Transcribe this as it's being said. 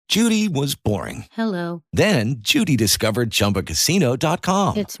Judy was boring. Hello. Then Judy discovered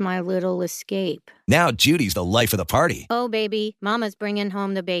ChumbaCasino.com. It's my little escape. Now Judy's the life of the party. Oh, baby, mama's bringing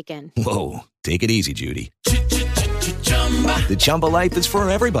home the bacon. Whoa, take it easy, Judy. The Chumba life is for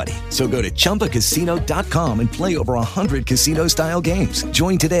everybody. So go to ChumbaCasino.com and play over 100 casino-style games.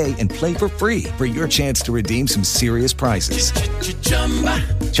 Join today and play for free for your chance to redeem some serious prizes.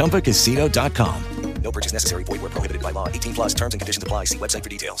 ChumbaCasino.com. No purchase necessary. Void where prohibited by law. 18 plus terms and conditions apply. See website for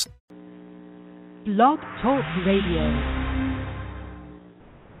details. Blog Talk Radio.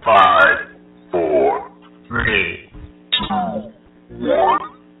 5, 4, 3, 2, 1,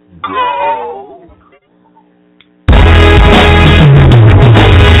 go.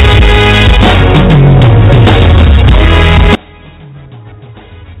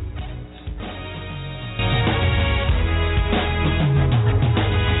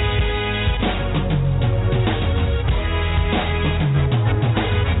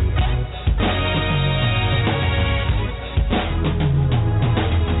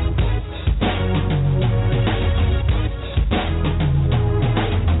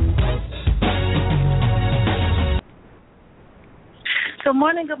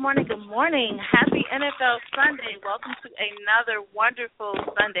 Good morning. Happy NFL Sunday. Welcome to another wonderful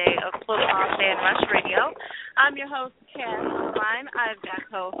Sunday of Football Fan Rush Radio. I'm your host, Caroline. I've got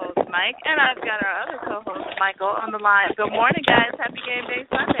co-host Mike, and I've got our other co-host, Michael, on the line. Good morning, guys. Happy Game Day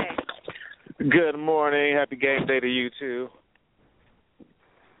Sunday. Good morning. Happy Game Day to you, too.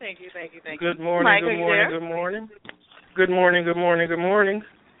 Thank you. Good morning, Mike, Good morning.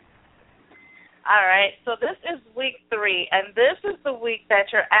 All right, so this is week 3, and this is the week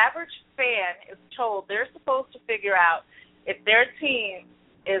that your average fan is told they're supposed to figure out if their team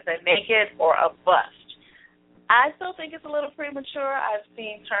is a make it or a bust. I still think it's a little premature. I've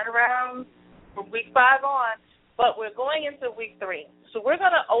seen turnarounds from week 5 on, but we're going into week 3. So we're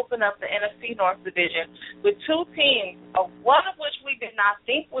going to open up the NFC North Division with 2 teams, one of which we did not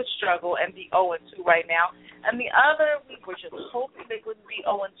think would struggle and be 0-2 right now, and the other we were just hoping they wouldn't be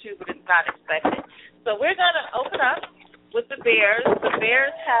 0-2, but it's not expected. So we're going to open up with the Bears. The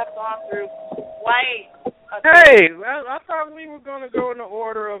Bears have gone through quite a Hey, I thought we were going to go in the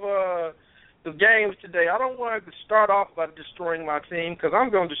order of the games today. I don't want to start off by destroying my team because I'm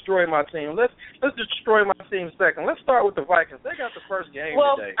going to destroy my team. Let's destroy my team second. Let's start with the Vikings. They got the first game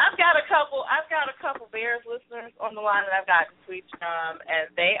today. I've got a couple Bears listeners on the line that I've gotten tweets from, and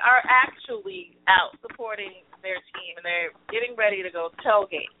they are actually out supporting their team, and they're getting ready to go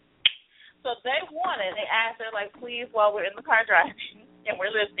tailgate. So they wanted, they asked, they're like, please, while we're in the car driving and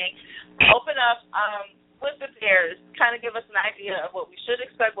we're listening, open up with the Bears, kind of give us an idea of what we should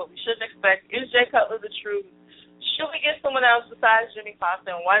expect, what we shouldn't expect. Is Jay Cutler the truth? Should we get someone else besides Jimmy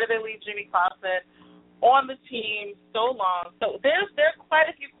Clausen? Why did they leave Jimmy Clausen on the team so long? So there are quite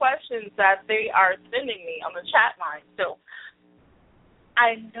a few questions that they are sending me on the chat line. So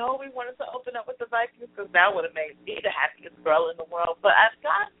I know we wanted to open up with the Vikings because that would have made me the happiest girl in the world. But I've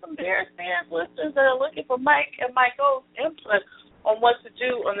got some Bears fans, listeners that are looking for Mike and Michael's input on what to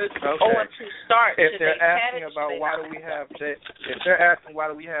do on this 0-2 start. If they're asking about why do we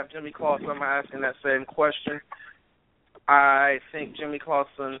have Jimmy Clausen, I'm asking that same question. I think Jimmy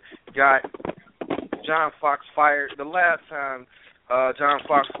Clausen got John Fox fired the last time John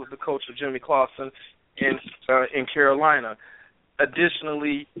Fox was the coach of Jimmy Clausen in Carolina.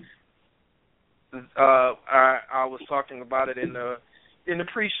 Additionally, I was talking about it in the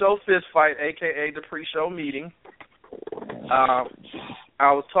pre-show fist fight, aka the pre-show meeting.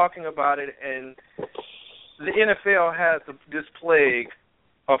 I was talking about it, and the NFL has this plague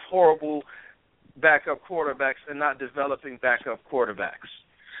of horrible backup quarterbacks and not developing backup quarterbacks.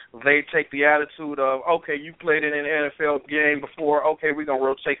 They take the attitude of, okay, you played in an NFL game before, okay, we're going to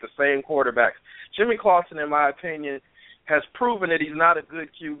rotate the same quarterbacks. Jimmy Clausen, in my opinion, has proven that he's not a good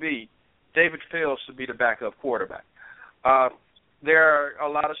QB. David Fields should be the backup quarterback. There are a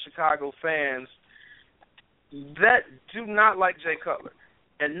lot of Chicago fans that do not like Jay Cutler.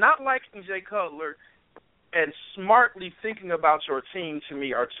 And not liking Jay Cutler and smartly thinking about your team, to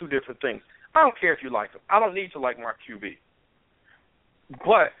me, are two different things. I don't care if you like him. I don't need to like my QB.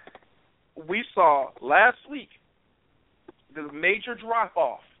 But we saw last week the major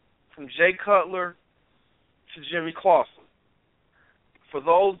drop-off from Jay Cutler to Jimmy Clausen. For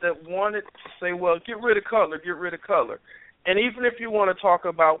those that wanted to say, well, get rid of Cutler. And even if you want to talk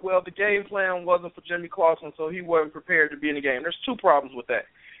about, well, the game plan wasn't for Jimmy Clausen, so he wasn't prepared to be in the game. There's 2 problems with that.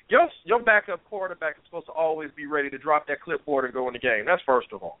 Your backup quarterback is supposed to always be ready to drop that clipboard and go in the game. That's first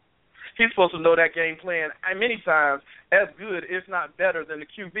of all. He's supposed to know that game plan many times as good, if not better, than the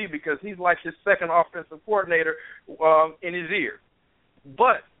QB because he's like his second offensive coordinator in his ear.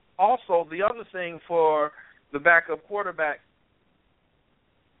 But also, the other thing for the backup quarterback,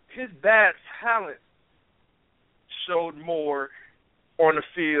 his bad talent showed more on the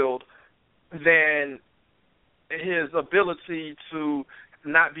field than his ability to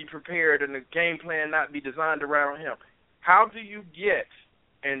not be prepared and the game plan not be designed around him. How do you get,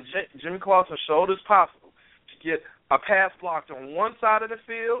 and Jimmy Clausen showed it's possible, to get a pass blocked on one side of the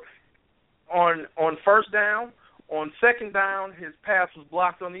field on first down, on second down his pass was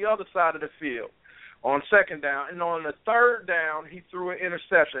blocked on the other side of the field on second down, and on the third down he threw an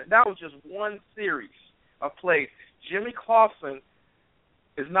interception. That was just one series of plays. Jimmy Clausen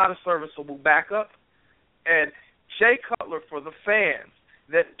is not a serviceable backup, and Jay Cutler, for the fans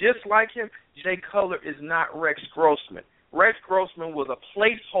that dislike him, Jay Cutler is not Rex Grossman. Rex Grossman was a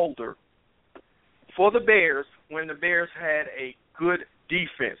placeholder for the Bears when the Bears had a good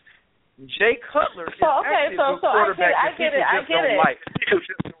defense. Jay Cutler is actually a good quarterback that people just don't like.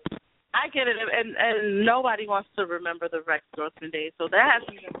 I get it, and nobody wants to remember the Rex Grossman days, so there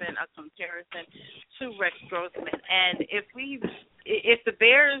hasn't even been a comparison to Rex Grossman. And if the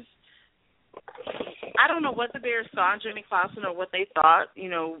Bears, I don't know what the Bears saw in Jimmy Clausen or what they thought,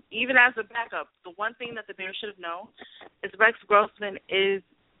 even as a backup, the one thing that the Bears should have known is Rex Grossman is,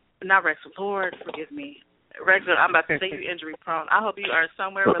 not Rex, Lord, forgive me. Rex, I'm about to say you're injury prone. I hope you are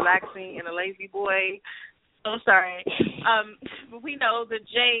somewhere relaxing in a lazy boy. So sorry. But we know that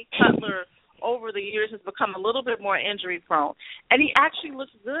Jay Cutler over the years has become a little bit more injury prone. And he actually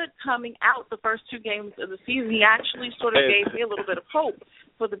looks good coming out the first two games of the season. He actually sort of gave me a little bit of hope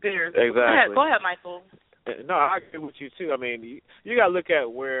for the Bears. Exactly. Go ahead, Michael. No, I agree with you, too. I mean, you got to look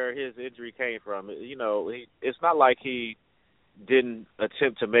at where his injury came from. It's not like he didn't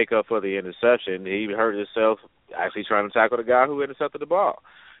attempt to make up for the interception. He hurt himself actually trying to tackle the guy who intercepted the ball.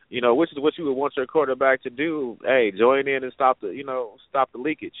 Which is what you would want your quarterback to do. Hey, join in and stop the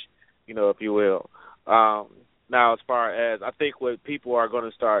leakage, if you will. Now, as far as I think what people are going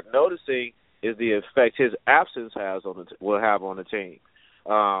to start noticing is the effect his absence will have on the team.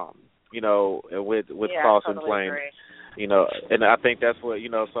 With Clausen playing, and I think that's what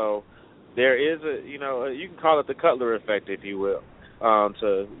So there is you can call it the Cutler effect, if you will,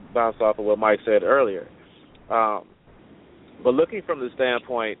 to bounce off of what Mike said earlier. But looking from the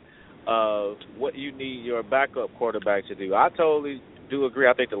standpoint of what you need your backup quarterback to do, I totally do agree.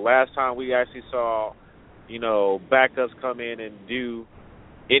 I think the last time we actually saw, backups come in and do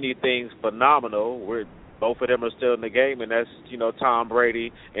anything phenomenal, where both of them are still in the game, and that's, Tom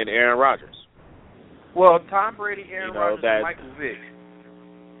Brady and Aaron Rodgers. Well, Tom Brady, Aaron Rodgers, and Michael Vick.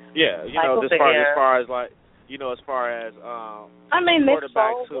 Yeah, as far as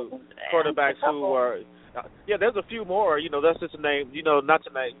quarterbacks who are. There's a few more. That's just a name. Not to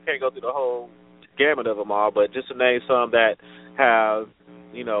name. Can't go through the whole gamut of them all, but just to name some that have,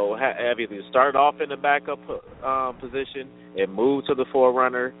 have either started off in the backup position and moved to the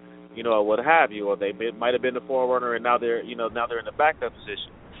forerunner, or what have you, or they might have been the forerunner and now they're in the backup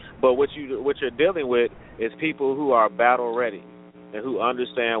position. But what you're dealing with is people who are battle ready and who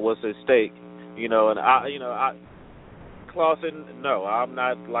understand what's at stake. Clausen, no, I'm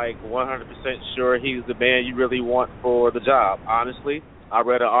not 100% sure he's the man you really want for the job. Honestly, I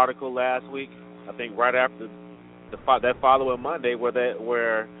read an article last week, I think right after that following Monday,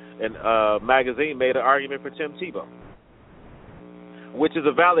 where a magazine made an argument for Tim Tebow, which is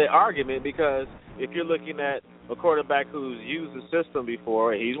a valid argument because if you're looking at a quarterback who's used the system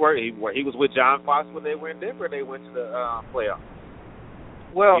before, he was with John Fox when they were in Denver. They went to the playoffs.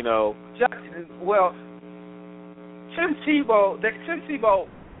 Tim Tebow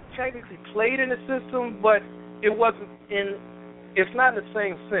technically played in the system, but it's not in the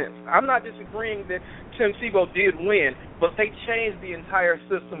same sense. I'm not disagreeing that Tim Tebow did win, but they changed the entire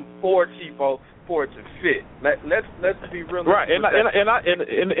system for Tebow for it to fit. Let's be real. Right, and I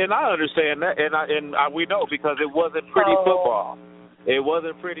understand that, and we know because it wasn't pretty football. It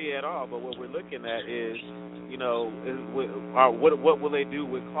wasn't pretty at all. But what we're looking at is, what will they do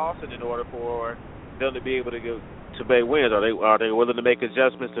with Clausen in order for them to be able to bay wins? Are they willing to make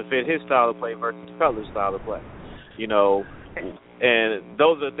adjustments to fit his style of play versus Cutler's style of play? And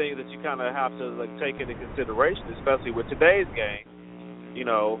those are the things that you kind of have to take into consideration, especially with today's game.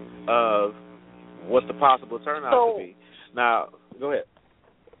 Of what the possible turnout could be. Now, go ahead.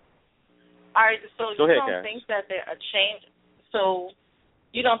 All right. So you don't think that a change? So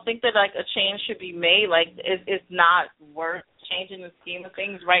you don't think that a change should be made? It's not worth changing the scheme of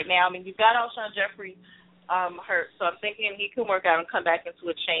things right now. I mean, you've got Alshon Jeffrey hurt, so I'm thinking he can work out and come back into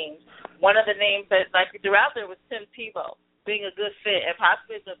a change. One of the names that threw out there was Tim Tebow being a good fit and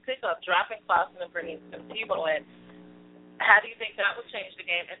possibly a good pickup, dropping Clausen and bringing Tim Tebow in. how do you think that would change the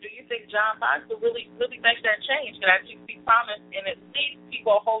game? And do you think John Fox will really make that change? Can actually be promised, and at least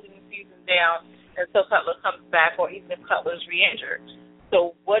people are holding the season down until Cutler comes back, or even if Cutler's re-injured.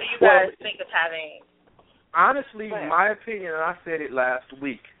 So what do you guys think of having? Honestly, my opinion, and I said it last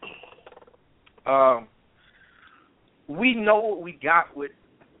week, we know what we got with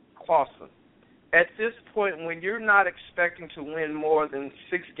Clausen. At this point, when you're not expecting to win more than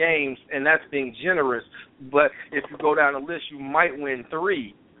 6 games, and that's being generous, but if you go down the list, you might win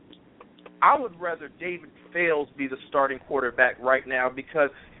 3, I would rather David Fales be the starting quarterback right now, because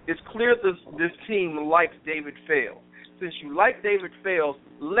it's clear this team likes David Fales. Since you like David Fales,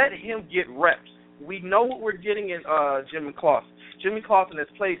 let him get reps. We know what we're getting in Jimmy Clausen. Jimmy Clausen has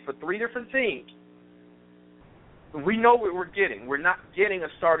played for 3 different teams. We know what we're getting. We're not getting a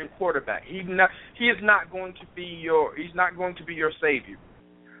starting quarterback. He is not going to be your savior.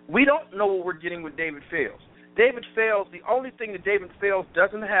 We don't know what we're getting with David Fales. David Fales, the only thing that David Fales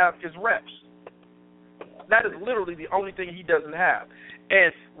doesn't have is reps. That is literally the only thing he doesn't have.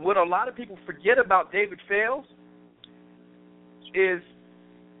 And what a lot of people forget about David Fales is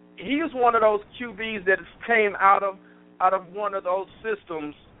he was one of those QBs that came out of one of those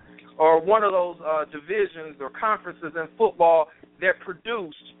systems or one of those divisions or conferences in football that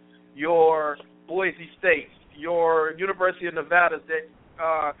produced your Boise State, your University of Nevada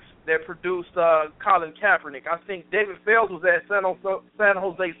that produced Colin Kaepernick. I think David Fales was at San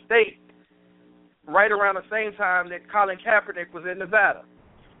Jose State right around the same time that Colin Kaepernick was in Nevada.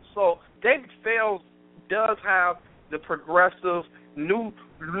 So David Fales does have the progressive, new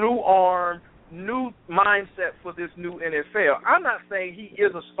arm, new mindset for this new NFL. I'm not saying he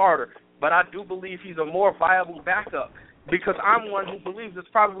is a starter, but I do believe he's a more viable backup, because I'm one who believes there's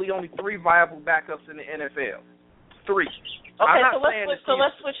probably only 3 viable backups in the NFL. 3. Okay, so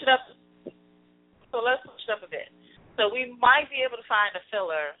let's switch it up. So let's switch it up a bit. So we might be able to find a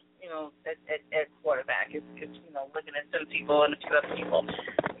filler, at quarterback. It's looking at some people and a few other people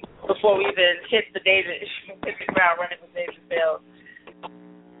before we even hit the ground running with David Fales,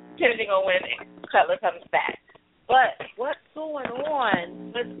 depending on when Cutler comes back. But what's going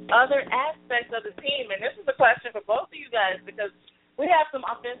on with other aspects of the team? And this is a question for both of you guys, because we have some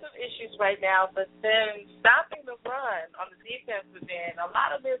offensive issues right now, but then stopping the run on the defensive end, a lot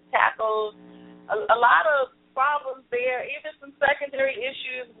of missed tackles, a lot of problems there, even some secondary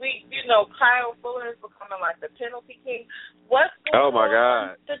issues. Kyle Fuller is becoming like the penalty king. What's going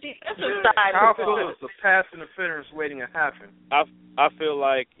on the defensive side? Kyle Fuller is the pass interference waiting to happen. I feel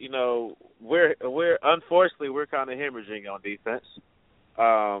like, we're unfortunately we're kind of hemorrhaging on defense.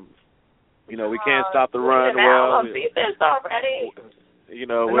 We can't stop the run well. On defense already.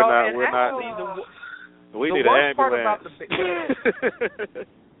 We're not. We need an ambulance.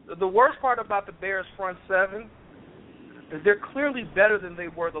 The worst part about the Bears' front 7 is they're clearly better than they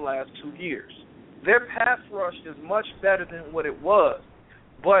were the last 2 years. Their pass rush is much better than what it was,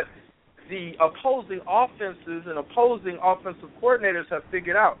 but the opposing offenses and opposing offensive coordinators have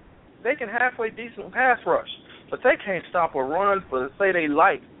figured out they can halfway decent pass rush, but they can't stop a run for say they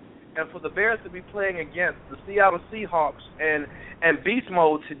like. And for the Bears to be playing against the Seattle Seahawks and beast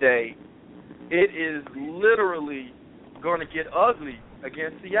mode today, it is literally going to get ugly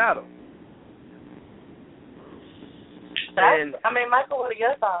against Seattle. Michael, what are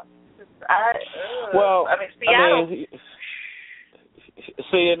your thoughts? Seattle.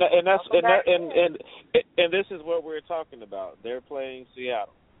 See, and this is what we're talking about. They're playing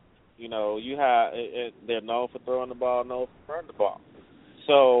Seattle. They're known for throwing the ball, known for running the ball.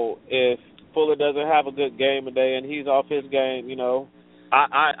 So if Fuller doesn't have a good game today and he's off his game,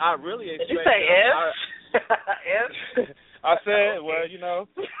 I really expect. Did you say if? If? I said,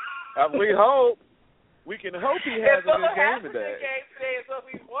 we can hope he has a good game today. Is what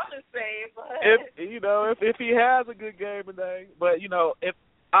we want to say, but if he has a good game today, but if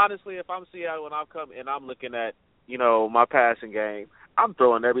I'm Seattle and I'm looking at my passing game, I'm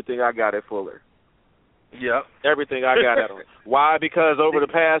throwing everything I got at Fuller. Yep. Everything I got at him. Why? Because over the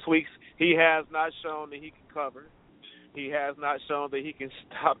past weeks he has not shown that he can cover. He has not shown that he can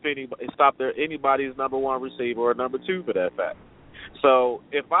stop anybody's number 1 receiver or number 2 for that fact. So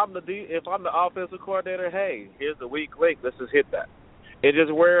if I'm the offensive coordinator, hey, here's the weak link. Let's just hit that and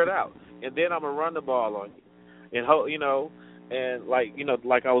just wear it out, and then I'm gonna run the ball on you, and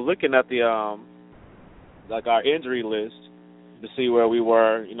like I was looking at the our injury list to see where we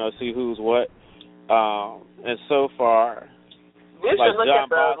were, see who's what, and so far, we should look at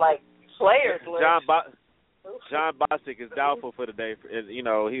the players list. John Bostic is doubtful for the day.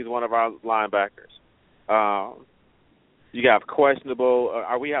 He's one of our linebackers. You have questionable.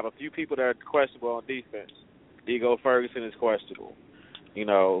 We have a few people that are questionable on defense. Ego Ferguson is questionable. You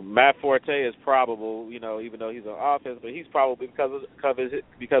know, Matt Forte is probable, you know, even though he's on offense, but he's probable because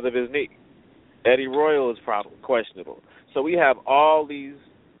of his knee. Eddie Royal is probably questionable. So we have all these,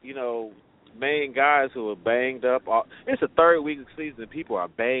 you know, main guys who are banged up. It's the third week of the season and people are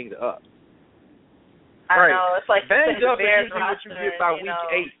banged up. I know. It's like banged up is Bears usually what you get by week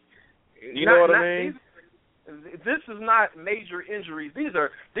 8. You know what I mean? This is not major injuries. These are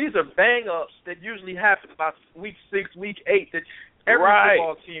bang-ups that usually happen by week 6, week 8 that every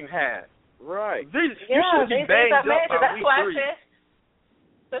football team has. Right. You should be banged up by week 3.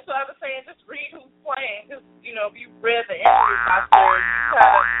 That's what I was saying. Just read who's playing, because you know if you read the injury roster,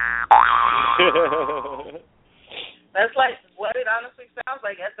 that's like what it honestly sounds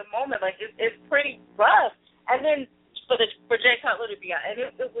like at the moment. Like it's pretty rough. And then for Jay Cutler to be out, and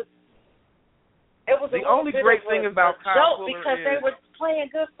it was the only great thing about Kyle Fuller because they were playing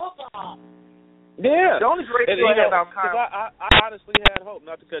good football. Yeah. The only great thing about Kyle. I honestly had hope,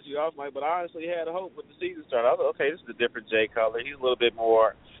 not to cut you off, Mike, but I honestly had hope when the season started. I was like, okay, this is a different Jay Cutler. He's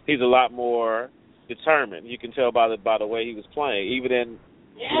a lot more determined. You can tell by the way he was playing, even in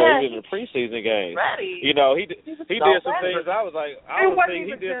the preseason game. Ready. You know, he did some things. I was like, I was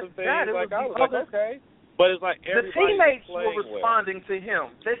thinking he did some things. I was like, okay. But it's like the teammates were responding to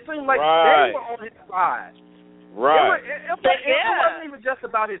him. They seemed like they were on his side. Right. It wasn't even just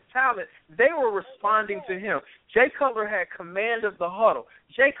about his talent. They were responding to him. Jay Cutler had command of the huddle.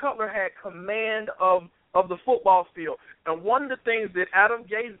 Jay Cutler had command of the football field. And one of the things that Adam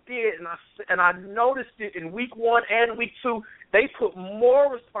Gase did, and I noticed it in week 1 and week 2, they put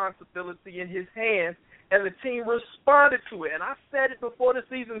more responsibility in his hands, and the team responded to it. And I said it before the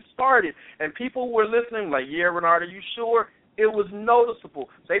season started, and people were listening like, yeah, Renard, are you sure? It was noticeable.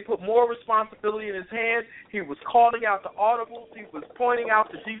 They put more responsibility in his hands. He was calling out the audibles. He was pointing out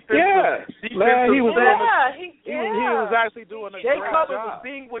the defensive. He was actually doing a Jay great Cutler job. was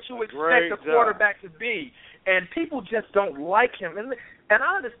being what you expect a quarterback to be, and people just don't like him. And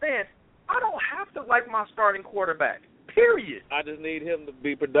I understand. I don't have to like my starting quarterback. Period. I just need him to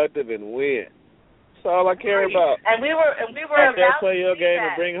be productive and win. That's all I care about. And we were about play your game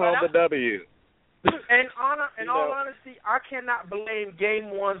and bring home the W. In all honesty, I cannot blame Game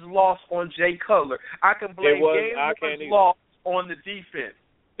 1's loss on Jay Cutler. I can blame Game 1's loss on the defense.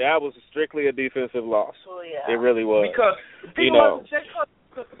 That was strictly a defensive loss. Oh, yeah. It really was. Because Jay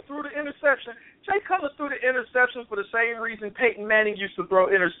Cutler threw the interception. Jay Cutler threw the interception for the same reason Peyton Manning used to throw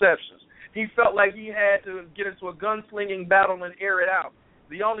interceptions. He felt like he had to get into a gunslinging battle and air it out.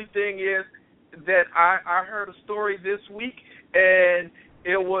 The only thing is that I heard a story this week, and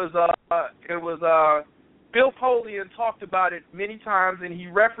it was Bill Polian talked about it many times, and he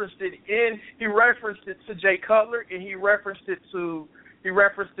referenced it to Jay Cutler, and he referenced it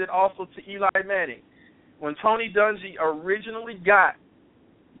also to Eli Manning. When Tony Dungy originally got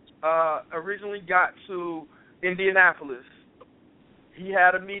to Indianapolis, he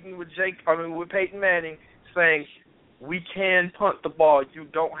had a meeting with Peyton Manning saying, "We can punt the ball. You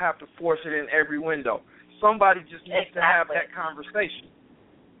don't have to force it in every window." Somebody just needs to have that conversation.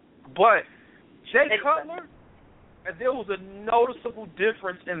 But Jay Cutler, there was a noticeable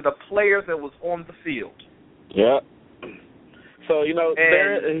difference in the player that was on the field. Yeah. So,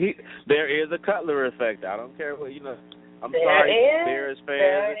 there is a Cutler effect. I don't care what, I'm sorry, Bears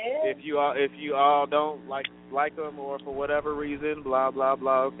fans, if you all don't like him or for whatever reason, blah, blah,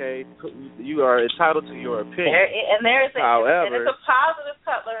 blah, okay, you are entitled to your opinion. And it's a positive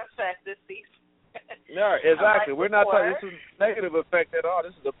Cutler effect this season. No, exactly. We're not talking. This is a negative effect at all.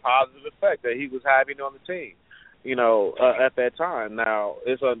 This is a positive effect that he was having on the team, at that time. Now,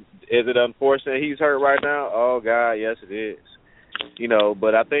 is it unfortunate he's hurt right now? Oh God, yes it is.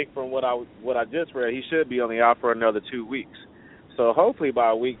 But I think from what I just read, he should be only out for another 2 weeks. So hopefully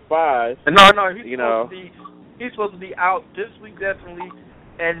by week 5. No, he's supposed to be out this week definitely,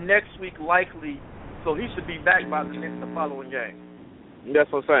 and next week likely. So he should be back by the following game.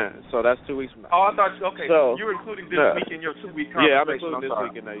 That's what I'm saying. So that's 2 weeks from now. Oh, I thought so you're including this week in your 2 week conversation. Yeah, I'm including this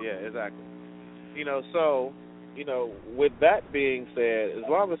week in there. Yeah, exactly. With that being said, as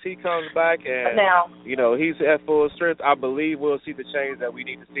long as he comes back and he's at full strength, I believe we'll see the change that we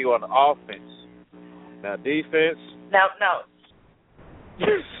need to see on offense. Now defense. No.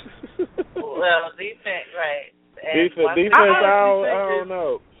 Well, defense, right? Defense. I don't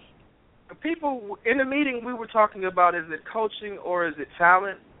know. People in the meeting we were talking about, is it coaching or is it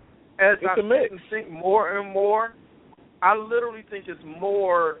talent? As I think more and more, I literally think it's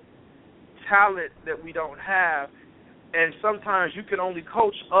more talent that we don't have, and sometimes you can only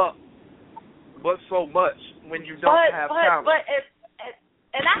coach up but so much when you don't have talent.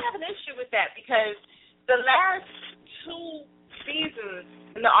 And I have an issue with that because the last 2 seasons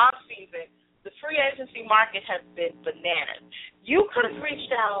in the off season, the free agency market has been bananas. You could have reached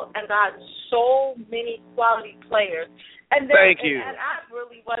out and got so many quality players. And then, Thank you. And I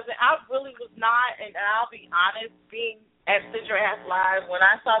really wasn't. I really was not. And I'll be honest, being at the draft live when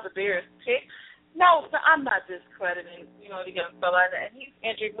I saw the Bears pick. No, I'm not discrediting, the young fella. And he's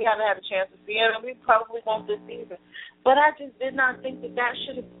injured. We haven't had a chance to see him, and we probably won't this season. But I just did not think that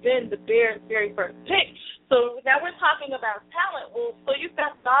should have been the Bears' very first pick. So now we're talking about talent. Well, so you've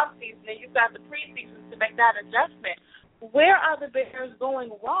got the offseason and you've got the preseason to make that adjustment. Where are the Bears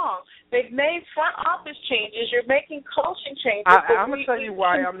going wrong? They've made front office changes. You're making coaching changes. I'm going to tell you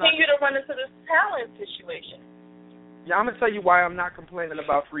why I'm not. Continue to run into this talent situation. Yeah, I'm going to tell you why I'm not complaining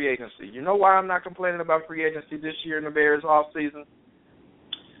about free agency. You know why I'm not complaining about free agency this year in the Bears offseason?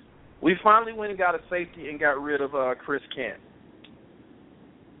 We finally went and got a safety and got rid of Chris Kent.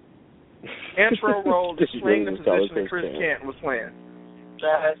 Intro role to swing the position that Chris Kent was playing.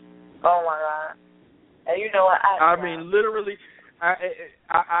 Oh, my God. And you know what? I mean, literally,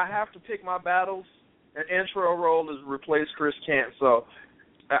 I have to pick my battles. An intro role is replace Chris Kent. So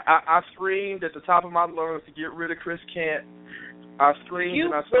I screamed at the top of my lungs to get rid of Chris Kent. I screamed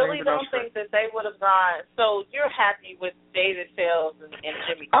and I screamed. You really don't think that they would have gone? So you're happy with David Sells and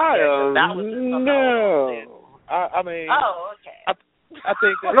Jimmy? No. I mean. Oh, okay. I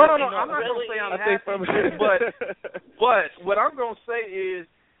think that, no. I'm not going to say I'm happy, but what I'm going to say is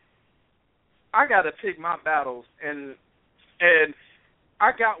I got to pick my battles, and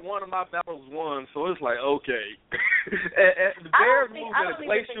I got one of my battles won, so it's like, okay. And the Bears move at a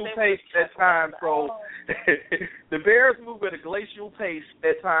glacial pace at times, so the Bears move at a glacial pace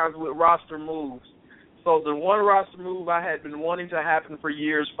at times with roster moves. So the one roster move I had been wanting to happen for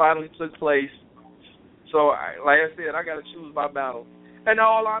years finally took place. So, like I said, I got to choose my battle. And in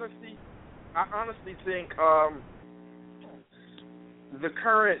all honesty, I honestly think the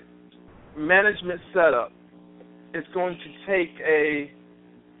current management setup is going to take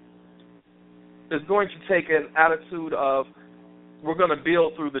an attitude of we're going to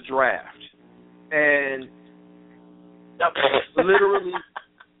build through the draft, and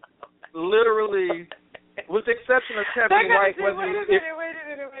literally, with the exception of Kevin White, wait a minute.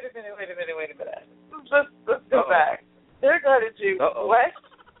 Let's go back. They're going to do what?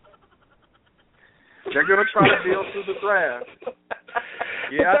 They're going to try to build through the draft.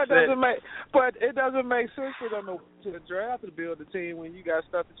 Yeah, but it doesn't make sense for them to draft to build a team when you got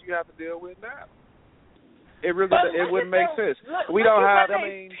stuff that you have to deal with now. It wouldn't make sense. We don't have. I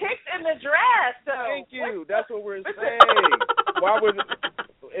mean, picked in the draft. So. Thank you. That's what we're saying. Why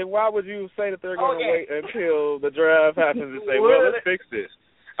would you say that they're going to wait until the draft happens and say, well, let's fix this?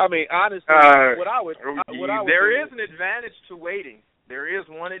 I mean, honestly, there is an advantage to waiting. There is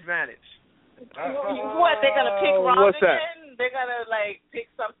one advantage. What, they're going to pick Robinson? They're going to, pick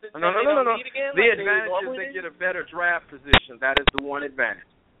something No. Again, the advantage is they get a better draft position. That is the one advantage.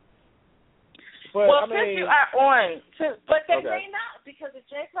 But, since you are on, but they may not, because if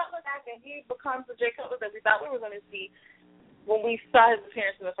Jay Cutler back and he becomes the Jay Cutler that we thought we were going to see when we saw his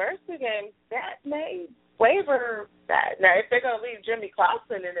appearance in the first 2 games, that may waver that. Now, if they're going to leave Jimmy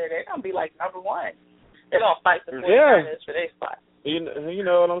Clausen in there, they're going to be like number 1. They're going to fight the 49ers for their spot. You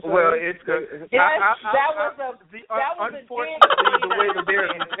know what I'm saying? Well, it's good. Unfortunately, the way the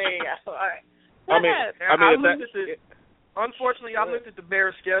Bears. All right. Unfortunately, I looked at the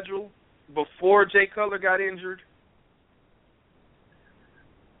Bears' schedule before Jay Cutler got injured,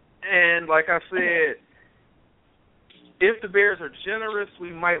 and like I said, if the Bears are generous,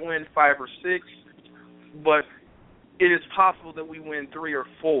 we might win 5 or 6, but it is possible that we win 3 or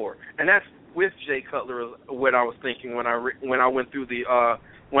 4, and that's with Jay Cutler. What I was thinking when I went through the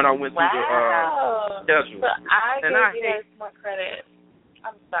schedule. So I gave you guys more credit.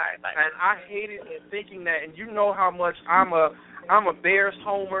 I'm sorry, and I hated thinking that. And you know how much I'm a Bears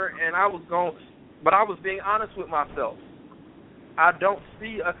homer, and I was being honest with myself. I don't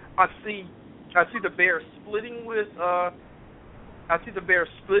see. I see the Bears splitting with. I see the Bears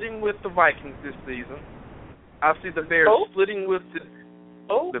splitting with the Vikings this season. I see the Bears splitting with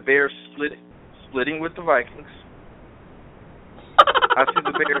the Bears splitting with the Vikings. I see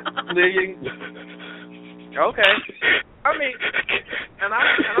the Bears splitting. Okay. I mean, and I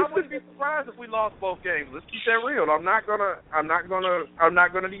wouldn't be surprised if we lost both games. Let's keep that real. I'm not gonna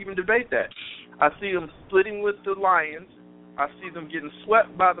even debate that. I see them splitting with the Lions. I see them getting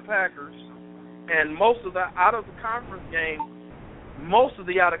swept by the Packers, and most of the out of conference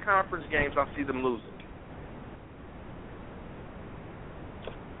games, I see them losing.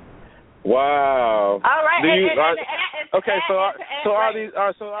 Wow. All right, and Okay, so are these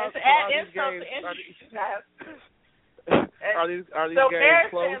games so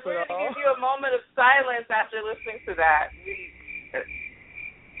close we're at all? Give you a moment of silence after listening to that.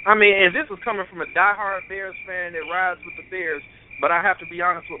 I mean, and this is coming from a diehard Bears fan that rides with the Bears, but I have to be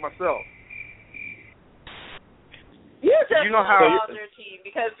honest with myself. You just know how on their team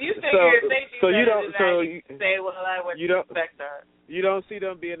because you figure if they do better than that, you say, well, I would expect that. You don't see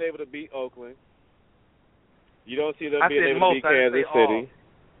them being able to beat Oakland. You don't see them being able to beat Kansas City.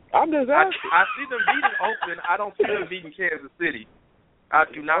 I'm just asking. I see them beating Oakland. I don't see them beating Kansas City. I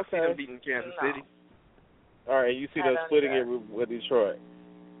do not see them beating Kansas City. All right, you see them splitting it with Detroit.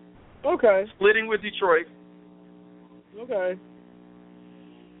 Okay. Splitting with Detroit. Okay.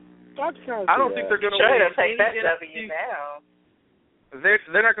 I don't think they're going to win take that NFC. W now.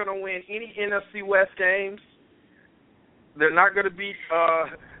 They're not going to win any NFC West games. They're not going to beat.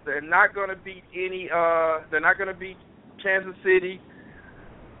 They're not going to beat any. They're not going to beat Kansas City.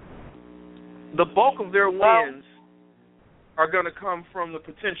 The bulk of their wins are going to come from the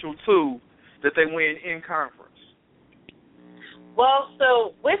potential two that they win in conference. Well,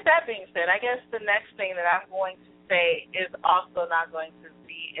 so with that being said, I guess the next thing that I'm going to say is also not going to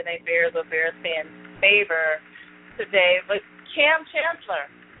be in a Bears or Bears fan favor today, but Cam Chancellor,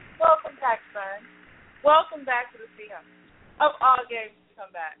 welcome back, son. Welcome back to the Seahawks. Of all games to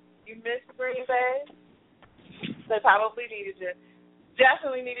come back. You missed Green Bay. They probably needed you.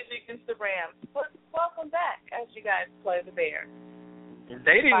 Definitely needed you against the Rams. But welcome back as you guys play the Bears.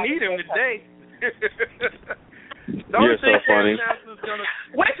 They didn't need him today. You're so funny.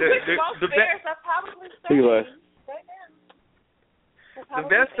 Which most Bears are probably starting right now. The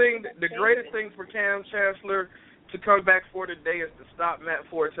best thing, the greatest thing for Cam Chancellor to come back for today is to stop Matt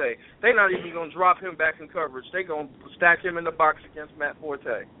Forte. They're not even going to drop him back in coverage. They're going to stack him in the box against Matt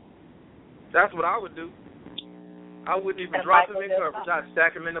Forte. That's what I would do. I wouldn't even drop him in coverage. I'd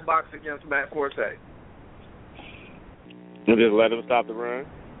stack him in the box against Matt Forte. And just let him stop the run?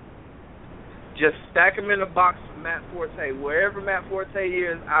 Just stack him in the box with Matt Forte. Wherever Matt Forte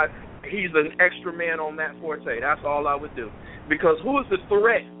is, he's an extra man on Matt Forte. That's all I would do. Because who is the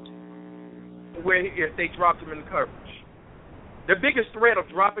threat if they dropped him into coverage? The biggest threat of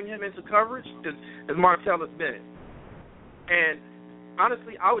dropping him into coverage is Martellus Bennett. And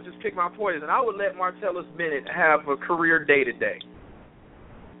honestly, I would just pick my poison. I would let Martellus Bennett have a career day-to-day.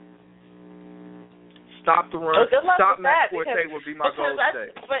 Stop the run. Stop Matt Forte would be my goal today.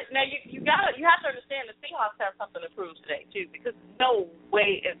 But now you have to understand the Seahawks have something to prove today too, because no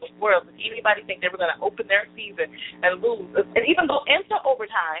way in the world does anybody think they were going to open their season and lose, and even go into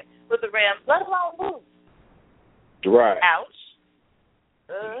overtime with the Rams, let alone lose. Right. Ouch.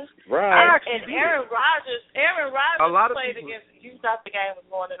 Right. And Aaron Rodgers played against. You thought the game was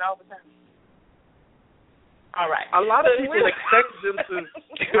going in overtime. All right. A lot of people expected them to.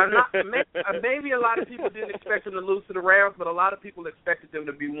 Maybe a lot of people didn't expect them to lose to the Rams, but a lot of people expected them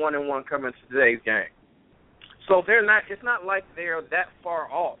to be 1-1 coming to today's game. So they're not. It's not like they're that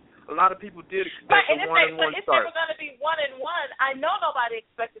far off. A lot of people did expect a 1-1 start. But if they were going to be 1-1, I know nobody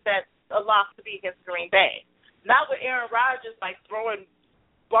expected that a loss to be against Green Bay. Not with Aaron Rodgers throwing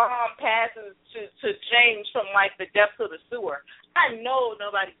bomb passes to James from the depths of the sewer. I know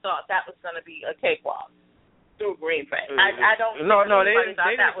nobody thought that was going to be a cakewalk. Green Bay. I don't. No, they didn't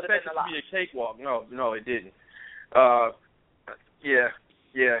expect it to be a cakewalk. No, it didn't.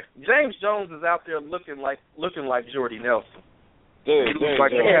 Yeah. James Jones is out there looking like Jordy Nelson. James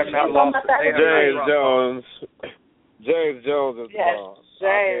Jones is gone.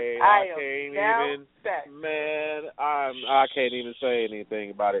 I can't even say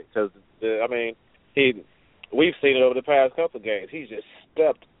anything about it because we've seen it over the past couple of games. He's just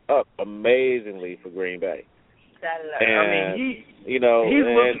stepped up amazingly for Green Bay. And, he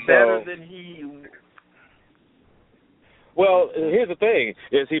looks better than he. Well, here's the thing: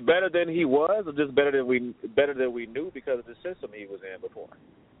 is he better than he was, or just better than we knew because of the system he was in before?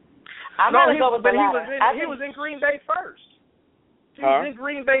 He was in Green Bay first. He was in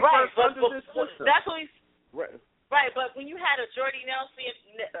Green Bay first under this system. That's what he's right. But when you had a Jordy Nelson.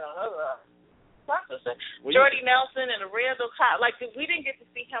 Jordy Nelson and a Randall Cobb, we didn't get to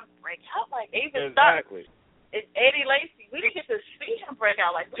see him break out even exactly. Eddie Lacy, we didn't get to see him break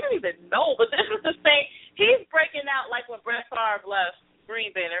out we didn't even know. But this is the thing, he's breaking out when Brett Favre left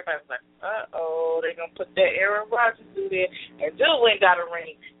Green Bay, and everybody was like, they're gonna put that Aaron Rodgers through there, and Drew ain't got a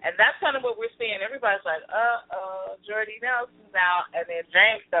ring, and that's kind of what we're seeing. Everybody's like, Jordy Nelson's out, and then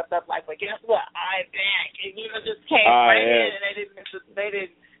James stepped up but guess what? I'm back, and just came in, and they didn't miss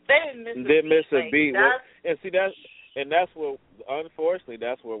a beat. And see that's what, unfortunately,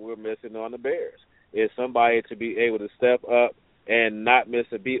 that's what we're missing on the Bears. is somebody to be able to step up and not miss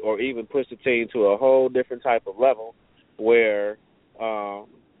a beat, or even push the team to a whole different type of level where,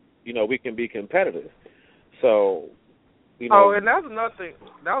 we can be competitive. So, and that was another thing.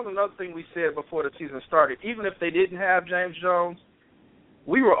 That was another thing we said before the season started. Even if they didn't have James Jones,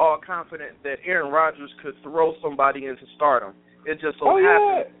 we were all confident that Aaron Rodgers could throw somebody into stardom. It just so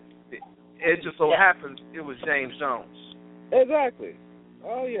happened. It just so happens it was James Jones. Exactly.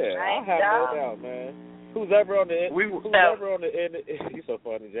 Oh yeah, I have no doubt, man. Who's ever on the end? He's so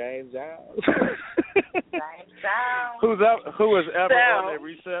funny, James Jones. James Jones. Who is ever on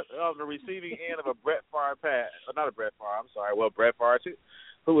the receiving end of a Brett Favre pass? Not a Brett Favre. I'm sorry. Well, Brett Favre too.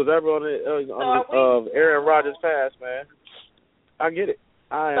 Who was ever on the Aaron Rodgers pass, man? I get it.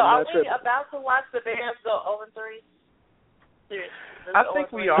 I am are not we tripping. about to watch the Bears go 0-3? Seriously. I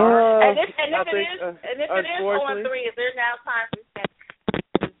think we are. And if it is 0-3, is there now time to spend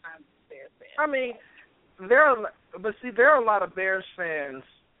time with Bears fans? I mean, there are a lot of Bears fans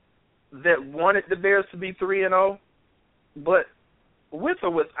that wanted the Bears to be 3-0, but with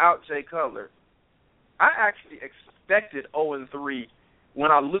or without Jay Cutler, I actually expected 0-3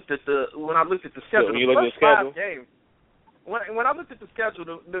 when I looked at the schedule. So you looked at the schedule? 5 games. When I looked at the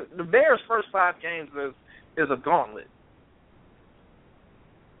schedule, the Bears' first 5 games is a gauntlet.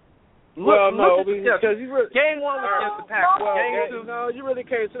 Because game 1 was against the Packers. Game 2. No, you really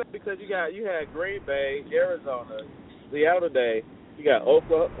can't say that because you had Green Bay, Arizona, Seattle today. You got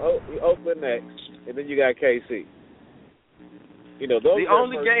Oakland next, and then you got KC. Those the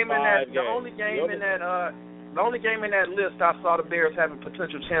only game in that list I saw the Bears having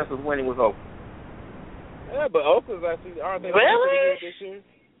potential chance of winning was Oakland. Yeah, but Oakland's actually aren't they really this year?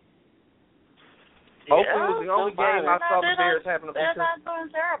 Oakland was the only game I saw the Bears having a potential. They're not doing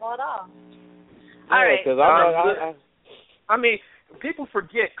terrible at all. All right, because I mean, people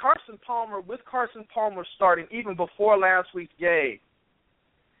forget Carson Palmer starting even before last week's game.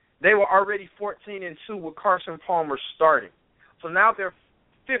 They were already 14-2 with Carson Palmer starting. So now they're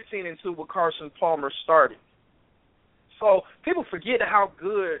 15-2 with Carson Palmer starting. So people forget how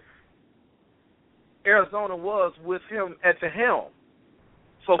good Arizona was with him at the helm.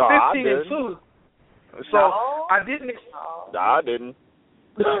 So 15-2. So I didn't. I didn't.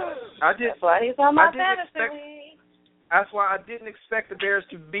 I did. That's why he's on my fantasy league. That's why I didn't expect the Bears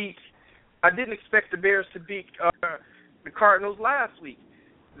to beat. I didn't expect the Bears to beat the Cardinals last week.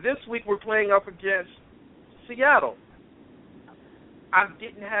 This week we're playing up against Seattle. I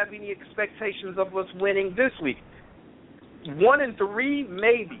didn't have any expectations of us winning this week. 1-3,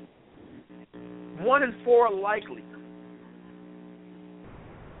 maybe. 1-4, likely.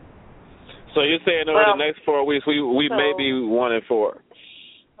 So you're saying over the next 4 weeks we may be 1-4.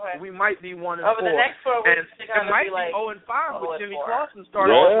 Right. We might be 1-4. Over the next 4 weeks, and it might be 0-5 with Jimmy Clausen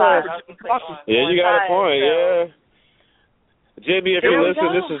starting. Yeah, you got a point. Yeah, Jimmy, if you listen,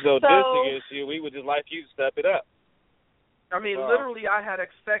 this is no diss against you. We would just like you to step it up. I mean, literally, I had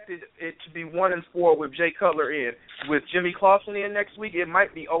expected it to be 1-4 with Jay Cutler in. With Jimmy Clausen in next week, it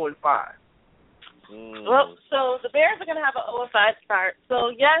might be 0-5. Well, so the Bears are going to have an 0-5 start.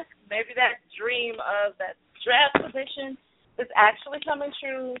 So, yes, maybe that dream of that draft position is actually coming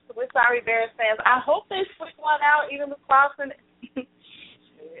true. So we're sorry, Bears fans. I hope they switch one out, even with Clausen.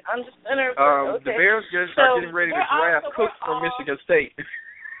 I'm just okay. The Bears are getting ready to draft Cook from Michigan State.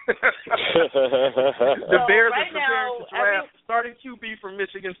 The Bears are preparing to draft starting QB from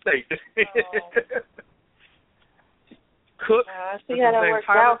Michigan State. Cook. See how that works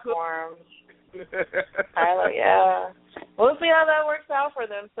out for him. Tyler, yeah. We'll see how that works out for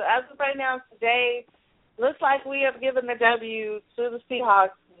them. So as of right now, today, looks like we have given the W to the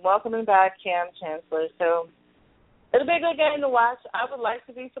Seahawks, welcoming back Cam Chancellor. So it'll be a good game to watch. I would like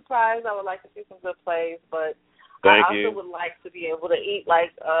to be surprised. I would like to see some good plays, but I also would like to be able to eat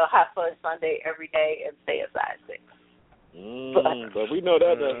like a hot fudge sundae every day and stay a size 6. But we know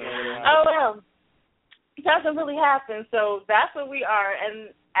that doesn't really happen. Oh, well, it doesn't really happen. So that's where we are.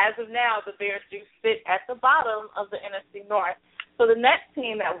 And as of now, the Bears do sit at the bottom of the NFC North. So the next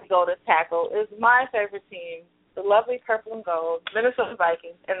team that we go to tackle is my favorite team, the lovely purple and gold, Minnesota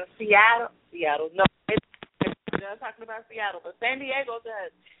Vikings, and the Seattle. No, I'm talking about Seattle, but San Diego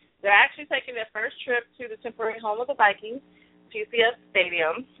does. They're actually taking their first trip to the temporary home of the Vikings, PCS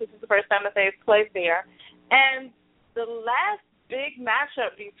Stadium. This is the first time that they've played there. And the last big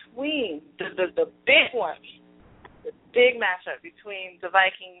matchup between the big one, the big matchup between the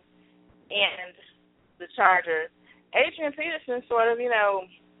Vikings and the Chargers, Adrian Peterson sort of,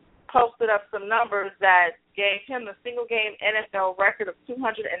 posted up some numbers that gave him the single-game NFL record of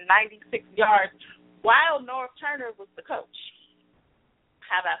 296 yards while North Turner was the coach.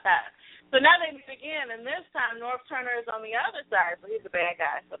 How about that? So now they meet again, and this time North Turner is on the other side, so he's the bad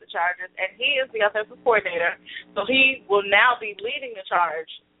guy for the Chargers, and he is the offensive coordinator, so he will now be leading the charge,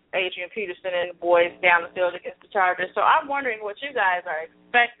 Adrian Peterson and the boys down the field against the Chargers. So I'm wondering what you guys are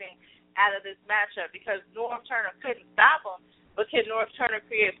expecting out of this matchup, because North Turner couldn't stop him, but can North Turner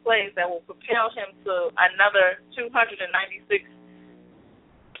create plays that will propel him to another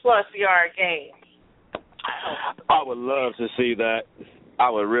 296-plus yard game? I would love to see that. I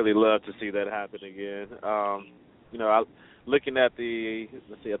would really love to see that happen again. Looking at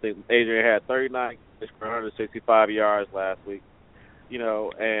let's see, I think Adrian had 39 for 165 yards last week.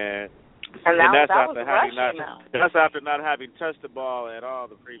 And that's after not having touched the ball at all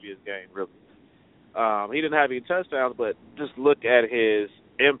the previous game. Really, he didn't have any touchdowns, but just look at his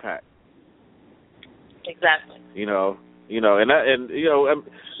impact. Exactly.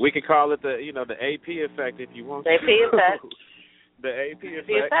 We could call it the AP effect if you want. The AP effect. The AP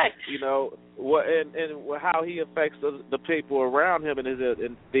effect. And how he affects the people around him and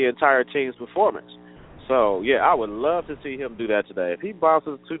the entire team's performance. So yeah, I would love to see him do that today. If he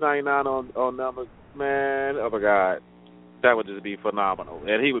bounces 299 on numbers, man, oh my God, that would just be phenomenal,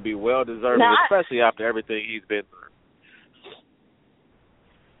 and he would be well deserved, especially after everything he's been through.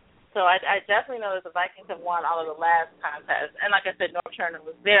 So I definitely know that the Vikings have won all of the last contests. And like I said, North Turner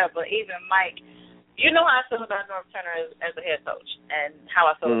was there. But even Mike, you know how I feel about North Turner as a head coach and how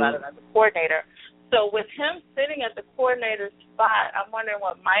I feel about him as a coordinator. So with him sitting at the coordinator spot, I'm wondering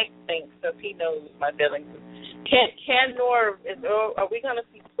what Mike thinks, if he knows my feelings. Are we going to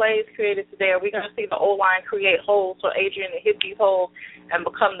see plays created today? Are we going to see the O-line create holes so Adrian to hit these holes and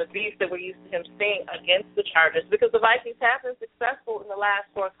become the beast that we're used to him seeing against the Chargers? Because the Vikings have been successful in the last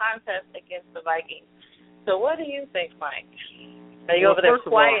 4 contests against the Vikings. So what do you think, Mike? Are you over there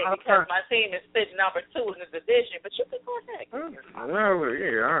quiet because my team is sitting number 2 in the division, but you can go ahead.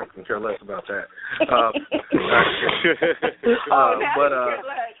 I can care less about that.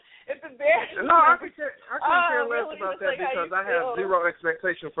 It's embarrassing. No, I can care less about that because I have zero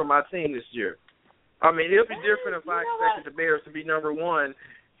expectation for my team this year. I mean, it'll be different if I expected the Bears to be number 1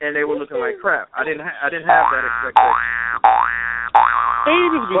 and they were looking like crap. I didn't have that expectation. You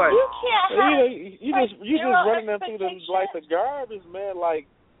just running them through the garbage, man. Like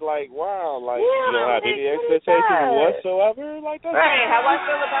wow, you don't have any expectations whatsoever. Like that. Right? How I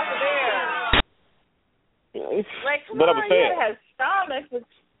feel about the Bears? But I'm saying, has stomach.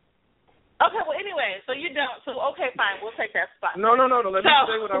 Okay, well, anyway, so you don't. So, okay, fine, we'll take that spot. No. Let me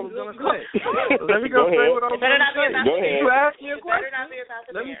say what I was going to say. Let me say what I was going to say. You asked me a question. Better not be about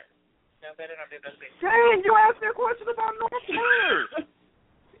the Bears. No, better not be about the Bears. Dang, you asked me a question about North Turner.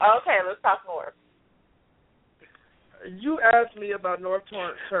 Okay, let's talk more. You asked me about North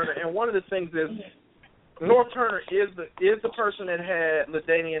Turner, and one of the things is North Turner is the person that had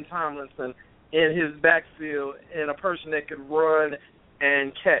LaDainian Tomlinson in his backfield and a person that could run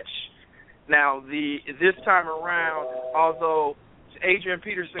and catch. Now, this time around, although Adrian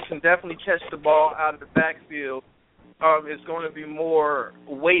Peterson can definitely catch the ball out of the backfield, it's going to be more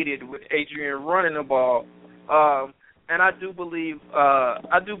weighted with Adrian running the ball. And I do believe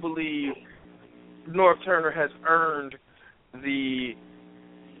North Turner has earned the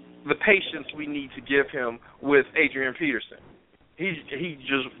patience we need to give him with Adrian Peterson. He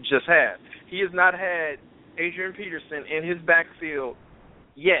just has. He has not had Adrian Peterson in his backfield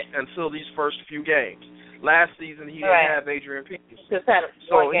yet until these first few games. Last season he didn't have Adrian Peterson. Just had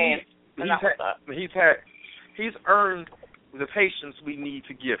one game. He's earned the patience we need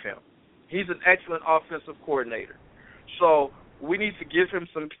to give him. He's an excellent offensive coordinator. So we need to give him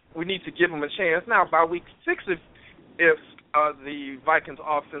a chance. Now by week 6 if the Vikings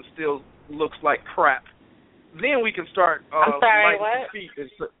offense still looks like crap, then we can start lighting the feet.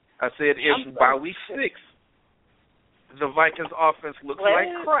 I said if by week 6 the Vikings offense looks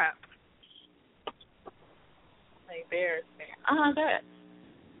like crap. Like Bears fan. Good.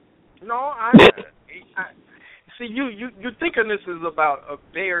 No, I see you thinking this is about a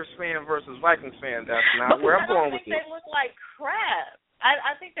Bears fan versus Vikings fan. That's not where I'm going with this. They look like crap.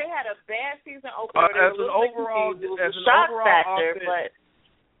 I think they had a bad season opener. As an overall offense.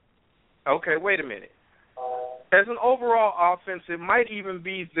 Okay, wait a minute. As an overall offense, it might even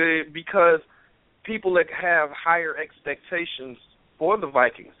be because people that have higher expectations for the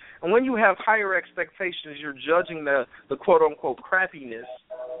Vikings. And when you have higher expectations, you're judging the quote-unquote crappiness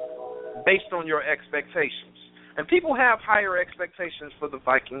based on your expectations. And people have higher expectations for the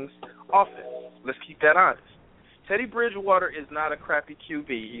Vikings offense. Let's keep that honest. Teddy Bridgewater is not a crappy QB.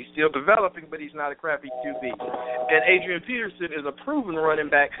 He's still developing, but he's not a crappy QB. And Adrian Peterson is a proven running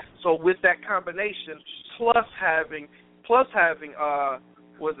back. So with that combination, plus having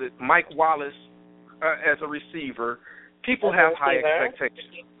was it Mike Wallace as a receiver, people have high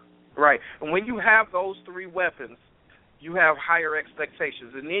expectations. Right. And when you have those three weapons, you have higher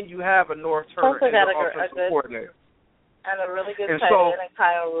expectations. And then you have a North Turner as the offensive coordinator. And a really good tight end, and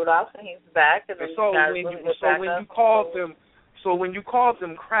Kyle Rudolph, and he's back. And when you call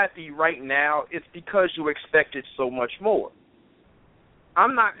them crappy right now, it's because you expected so much more.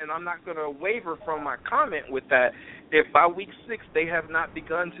 I'm not going to waver from my comment with that. If by week 6 they have not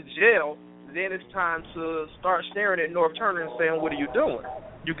begun to gel, then it's time to start staring at North Turner and saying, "What are you doing?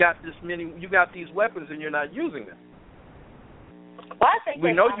 You got these weapons, and you're not using them." Well, I think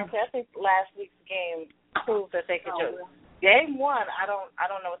last week's game proved that they could do it. Game 1, I don't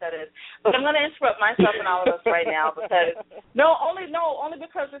know what that is, but I'm going to interrupt myself and all of us right now because only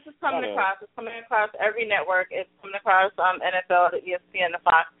because this is coming across. It's coming across every network. It's coming across NFL, the ESPN, the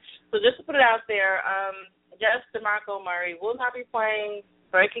Fox. So just to put it out there, yes, DeMarco Murray will not be playing.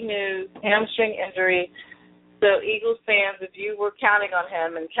 Breaking news: hamstring injury. So Eagles fans, if you were counting on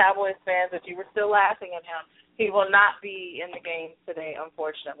him, and Cowboys fans, if you were still laughing at him, he will not be in the game today.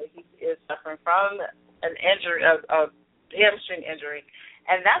 Unfortunately, he is suffering from an injury, a hamstring injury.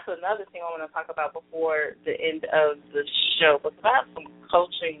 And that's another thing I want to talk about before the end of the show, because I have some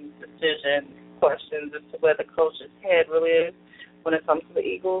coaching decision questions as to where the coach's head really is when it comes to the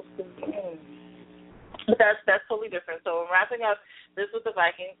Eagles. But that's totally different. So I'm wrapping up this with the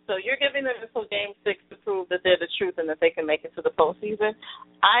Vikings. So you're giving them until Game 6 to prove that they're the truth and that they can make it to the postseason.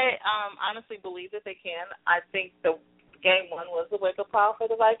 I honestly believe that they can. I think the Game 1 was the wake-up call for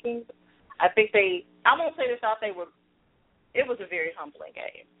the Vikings. I think I won't say they thought they were. It was a very humbling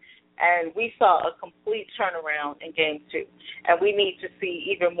game. And we saw a complete turnaround in Game 2. And we need to see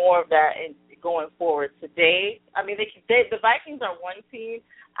even more of that going forward today. I mean, the Vikings are one team.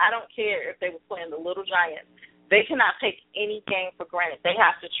 I don't care if they were playing the Little Giants. They cannot take any game for granted. They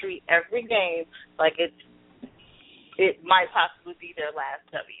have to treat every game like it might possibly be their last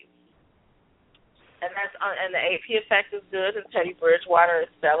W. And the AP effect is good, and Teddy Bridgewater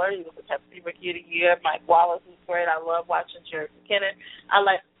is stellar. He was the Pepsi Rookie of the Year. Mike Wallace is great. I love watching Jared McKinnon. I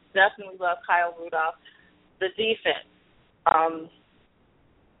definitely love Kyle Rudolph. The defense,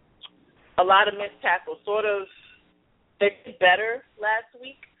 a lot of missed tackles. They did better last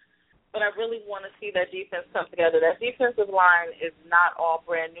week, but I really want to see that defense come together. That defensive line is not all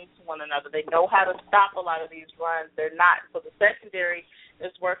brand new to one another. They know how to stop a lot of these runs. They're not. So the secondary is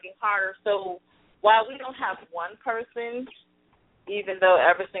working harder. So while we don't have one person, even though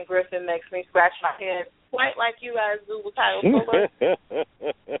Everson Griffin makes me scratch my head quite like you guys do with Kyle Fuller,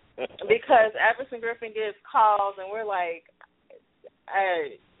 because Everson Griffin gets calls and we're like,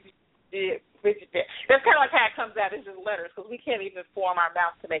 hey, that's kind of like how it comes out as his letters, because we can't even form our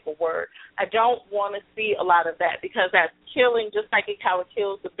mouth to make a word. I don't want to see a lot of that, because that's killing, just like how it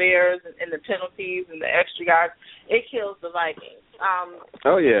kills the Bears and the penalties and the extra yards. It kills the Vikings.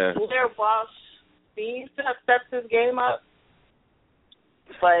 Blair Walsh needs to have stepped his game up,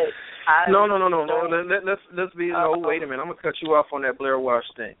 but no. Let's be wait a minute. I'm gonna cut you off on that Blair Walsh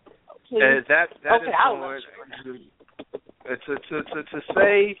thing. That is to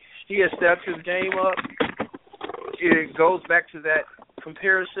say he has stepped his game up. It goes back to that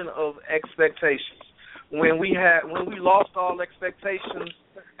comparison of expectations. When we lost all expectations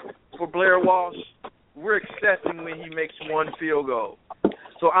for Blair Walsh, we're accepting when he makes one field goal.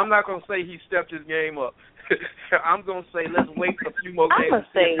 So I'm not going to say he stepped his game up. I'm going to say let's wait a few more games. I'm going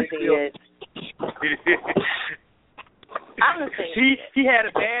to say he did. He had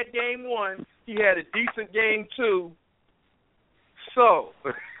a bad game 1. He had a decent game 2. So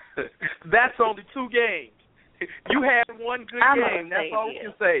that's only 2 games. You had one good game. That's all we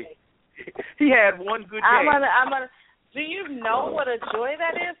can say. He had one good game. Do you know what a joy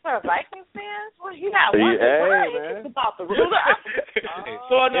that is for a Vikings fan? Well, he got one good. It's about the ruler.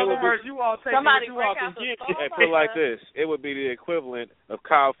 So in other words, you all take what you all can get. And put it like this: it would be the equivalent of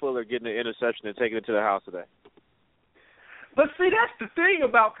Kyle Fuller getting an interception and taking it to the house today. But see, that's the thing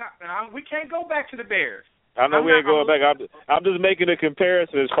about we can't go back to the Bears. I know we ain't going back. I'm just making a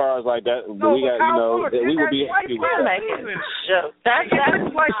comparison as far as like that. No, we would be happy with that.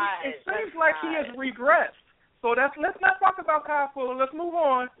 It seems like he has regressed. So let's not talk about Kyle Fuller. Let's move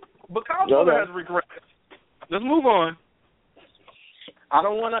on. But Kyle Fuller has regressed. Let's move on. I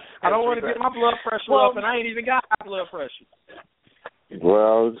don't want to get my blood pressure up, and I ain't even got high blood pressure.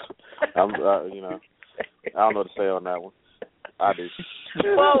 Well, I'm I don't know what to say on that one. I do.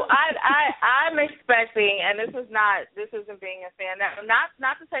 Well, I'm expecting, and this isn't being a fan. Now,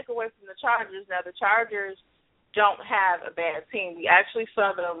 not to take away from the Chargers. Now, the Chargers don't have a bad team. We actually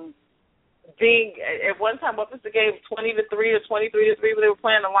saw them being at one time, what was the game, 20-3 or 23-3 when they were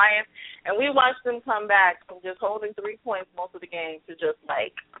playing the Lions, and we watched them come back from just holding 3 points most of the game to just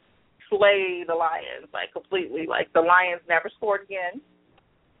like slay the Lions like completely. Like the Lions never scored again.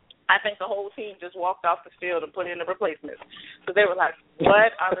 I think the whole team just walked off the field and put in the replacements. So they were like,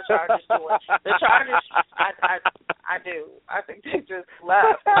 what are the Chargers doing? The Chargers, I do. I think they just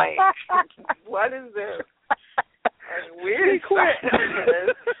left. Like, what is this? Like, weird quit.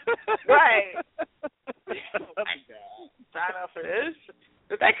 Right. Sign up for this.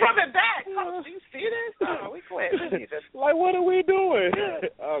 But they coming back. Oh, do you see this? Oh, we quit. Like, what are we doing?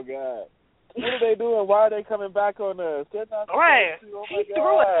 Oh, God. What are they doing? Why are they coming back on us? Right. Oh, he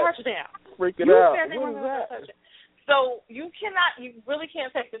threw a touchdown. Freaking out. What is that? So you really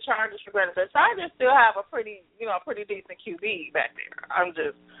can't take the Chargers for granted. The Chargers still have a pretty decent QB back there.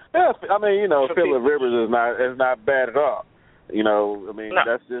 Yeah, I mean, Phillip Rivers is not bad at all. I mean, no.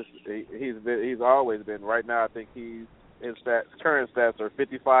 That's just he's always been. Right now, I think his current stats are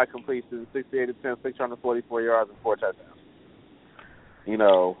 55 completions, 68 attempts, 644 yards, and 4 touchdowns.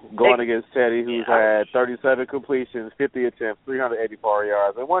 Going against Teddy, who's had 37 completions, 50 attempts, 384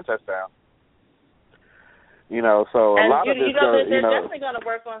 yards, and 1 touchdown. So a lot of this they're definitely going to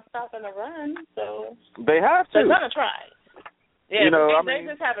work on stopping the run. So they have to. They're going to try. Yeah, they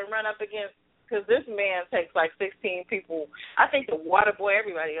just haven't run up against, because this man takes like 16 people. I think the water boy,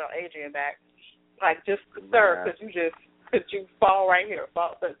 everybody on Adrian back, like just sir, because you fall right here,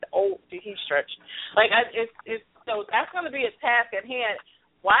 he stretched. Like it's. So that's going to be a task at hand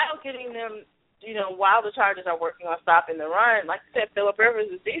while getting them, while the Chargers are working on stopping the run. Like I said, Phillip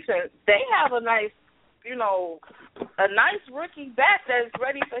Rivers is decent. They have a nice rookie back that's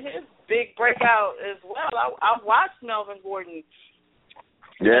ready for his big breakout as well. I watched Melvin Gordon.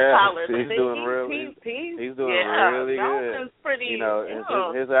 Yeah, he's doing really good. Pretty,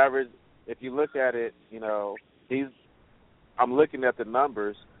 his average, if you look at it, I'm looking at the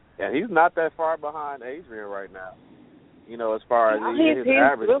numbers. Yeah, he's not that far behind Adrian right now. As far as his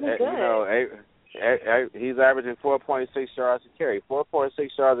average, really good. He's averaging 4.6 yards a carry.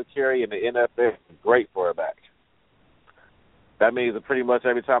 4.6 yards a carry in the NFL is great for a back. That means that pretty much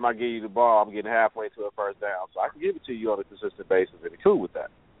every time I give you the ball, I'm getting halfway to a first down. So I can give it to you on a consistent basis, and it's cool with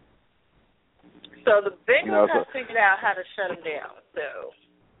that. So the Bengals have figured out how to shut him down. So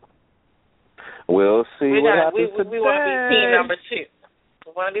we'll see what happens today. We want to be team number 2.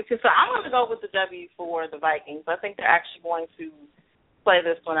 So I'm going to go with the W for the Vikings. I think they're actually going to play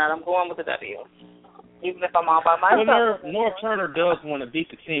this one out. I'm going with the W, even if I'm all by myself. Well, North Turner does want to beat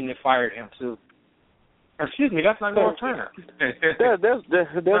the team that fired him, too. Excuse me, that's not North Turner. There's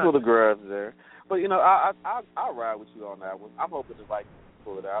little grubs there. But, I'll ride with you on that one. I'm hoping the Vikings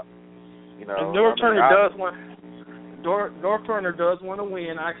pull it out. North Turner does want to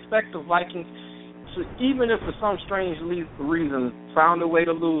win. I expect the Vikings to, even if for some strange reason found a way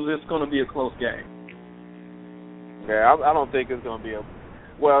to lose, it's going to be a close game. Yeah, I don't think it's going to be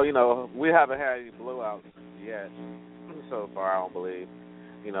we haven't had any blowouts yet so far, I don't believe.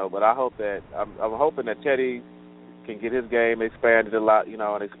 But I hope that I'm hoping that Teddy can get his game expanded a lot,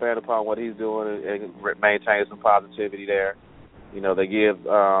 and expand upon what he's doing and maintain some positivity there. They give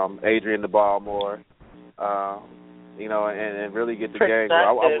Adrian the ball more. And really get the game.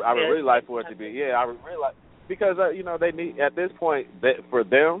 I would really like for it to be. Yeah, I would really like, because they need, at this point, for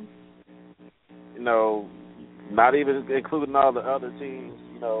them, not even including all the other teams,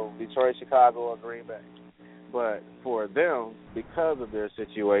 Detroit, Chicago, or Green Bay, but for them, because of their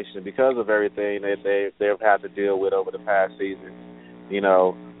situation, because of everything that they've had to deal with over the past season,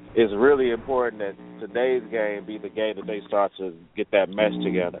 it's really important that today's game be the game that they start to get that mesh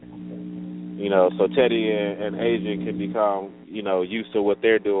together. So Teddy and Adrian can become, used to what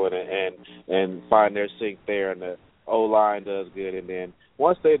they're doing and find their sync there, and the O-line does good. And then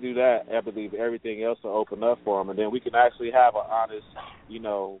once they do that, I believe everything else will open up for them, and then we can actually have an honest,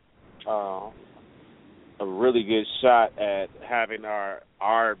 a really good shot at having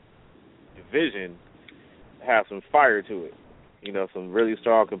our division have some fire to it, some really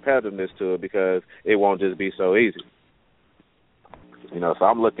strong competitiveness to it, because it won't just be so easy. So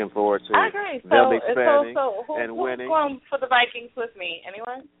I'm looking forward to them expanding and winning. Who's going for the Vikings with me?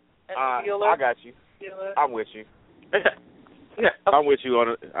 Anyone? I got you. I'm with you. Yeah. I'm with you on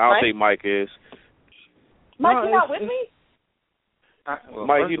it. I don't think Mike is. Mike, you not with me?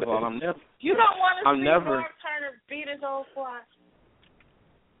 Mike, first of all, I'm never. You don't want to see Mark Turner beat his old squad.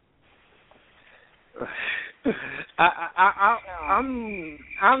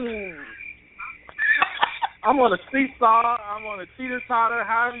 I'm on a seesaw. I'm on a teeter-totter,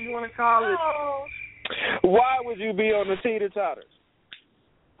 however you want to call it. Why would you be on the teeter-totter?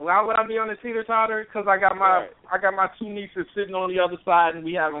 Why would I be on the teeter-totter? Because I got my two nieces sitting on the other side and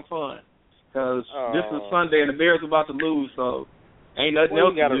we having fun. Because this is Sunday and the Bears about to lose, so ain't nothing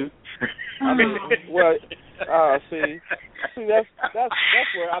else to do. I mean, see, that's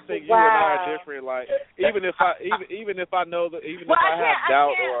where I think you and I are different. Like, even if I know that, even if I have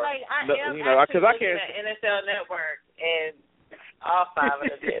doubt or because I can't. NFL Network and all five of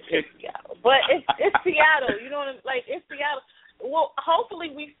them is Seattle, but it's Seattle. You know what I'm like? It's Seattle. Well, hopefully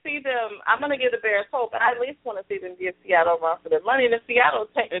we see them. I'm going to give the Bears hope. I at least want to see them give Seattle a run for their money. And if Seattle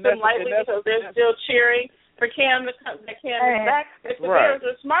takes them lightly because they're still cheering for Cam to come back, if the Bears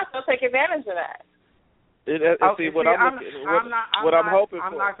are smart, they'll take advantage of that. I'm hoping for.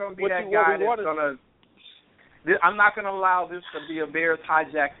 I'm not going to be that guy that's going to. I'm not going to allow this to be a Bears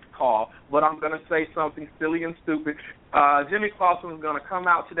hijack call, but I'm going to say something silly and stupid. Jimmy Clausen is going to come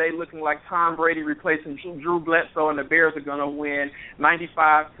out today looking like Tom Brady replacing Drew Bledsoe, and the Bears are going to win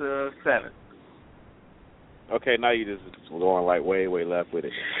 95-7. Okay, now you just going like way left with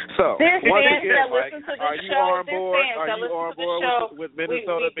it. So, there's fans that Mike, listen to the are show. You on board? Are you on board with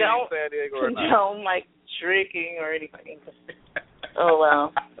Minnesota beating San Diego or not? We don't like drinking or anything. Oh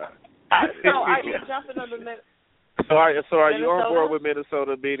well. So are you jumping on the minute? So are you on board with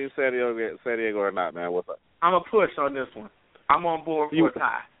Minnesota beating San Diego or not, man? What's up? I'm a push on this one. I'm on board for a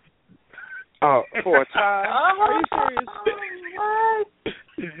tie. Oh, for a tie? Are you serious?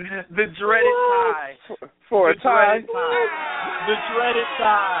 The dreaded tie. For a tie? The dreaded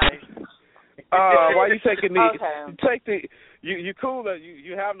tie. Why you taking the? Okay. You take the. You cool that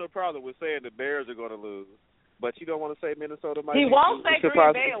you have no problem with saying the Bears are going to lose. But you don't want to say Minnesota might. He won't say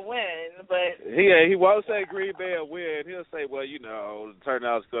Green Bay will win, but he won't say Green Bay will win. He'll say, well, the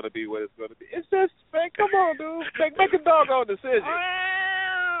turnout's going to be what it's going to be. It's just, man, come on, dude, make a doggone decision.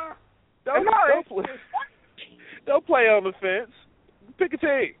 Don't play on the fence. Pick a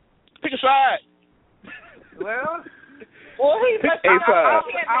team. Pick a side. Well, he's a tie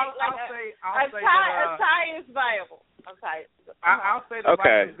is viable. I'll say the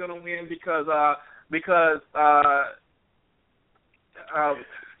Vikings going to win because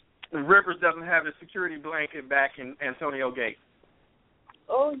Rivers doesn't have his security blanket back in Antonio Gates.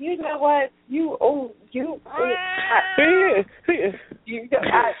 Oh, you know what?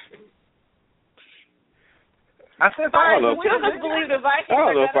 I said, I don't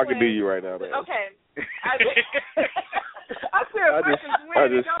know if I can do you right now, man. Okay. I said Vikings win,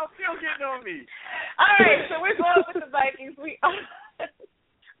 and y'all still getting on me. All right, so we're going with the Vikings. We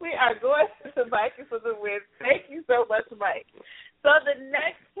are going with the Vikings for the win. Thank you so much, Mike. So the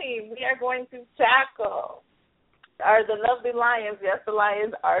next team we are going to tackle are the lovely Lions. Yes, the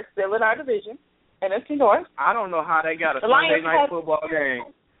Lions are still in our division, NFC North. I don't know how they got a Sunday night football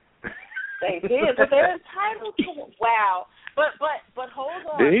game. They did, but they're entitled to. Wow. But hold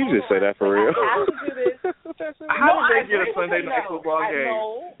on. Did he just say that for real? I have to do this. How did they get a Sunday night football game?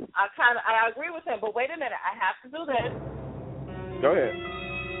 No, I agree with him, but wait a minute. I have to do this. Go ahead.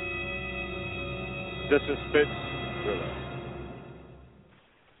 The suspense.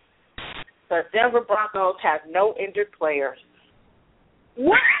 The Denver Broncos have no injured players.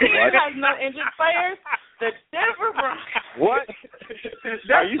 What? Has no injured players? The Denver Broncos. What?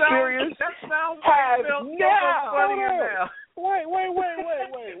 Are you serious? That sounds funny now. Wait.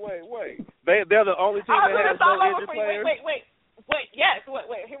 They're the only team that has no injured players? Wait. Yes,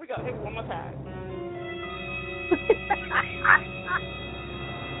 wait. Here we go. One more time.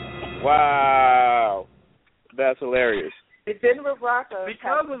 Wow. That's hilarious. The Denver Broncos.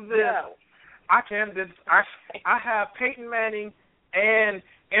 Because of this, I have Peyton Manning and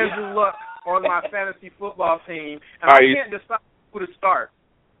Andrew Luck on my fantasy football team, and I can't decide who to start.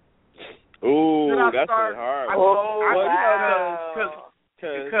 Ooh, that's hard.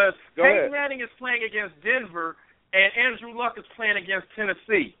 Because Peyton Manning is playing against Denver, and Andrew Luck is playing against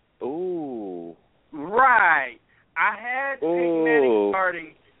Tennessee. Ooh. Right. I had Peyton Manning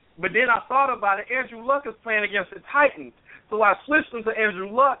starting, but then I thought about it. Andrew Luck is playing against the Titans, so I switched him to Andrew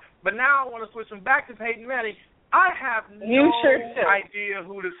Luck, but now I want to switch him back to Peyton Manning. I have no idea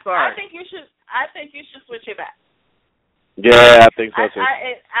who to start. I think you should switch it back. Yeah, I think so too.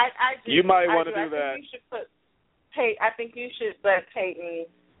 I do. You might want to do that. I think you should let Peyton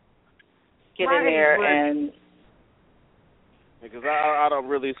get in there and. Because I don't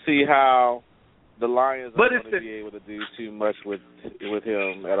really see how the Lions are going to be able to do too much with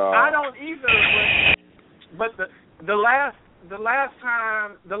him at all. I don't either. But the last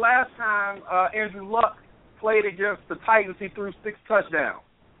time Andrew Luck played against the Titans, he threw 6 touchdowns.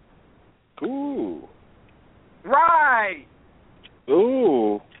 Ooh. Right.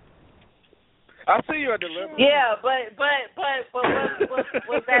 Ooh. I see your dilemma. Yeah, but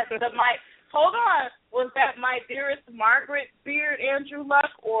was that the Mike? Hold on, was that my dearest Margaret Beard Andrew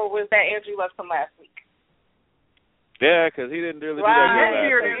Luck, or was that Andrew Luck from last week? Yeah, because he didn't really do that good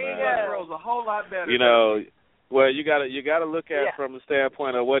last week. Andrew Luck was a whole lot better. You know, well, you gotta look at it from the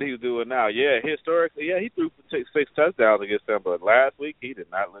standpoint of what he's doing now. Yeah, historically, he threw for 6 touchdowns against them, but last week he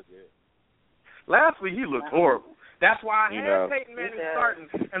did not look good. Last week he looked horrible. That's why I had Peyton Manning starting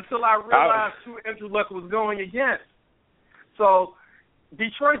until I realized who Andrew Luck was going against. So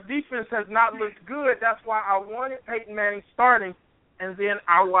Detroit's defense has not looked good. That's why I wanted Peyton Manning starting, and then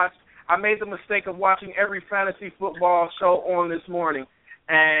I made the mistake of watching every fantasy football show on this morning,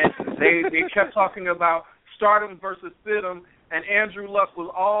 and they kept talking about stardom versus sit-em, and Andrew Luck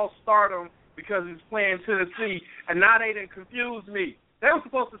was all stardom because he's playing Tennessee, and now they didn't confuse me. They were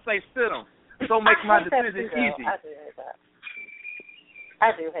supposed to say sit-em. So make my decision easy. I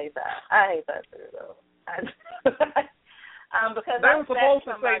do hate that. I hate that too, though. Because they were supposed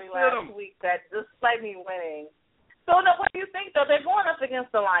to say last week that despite me winning. So what do you think, though? They're going up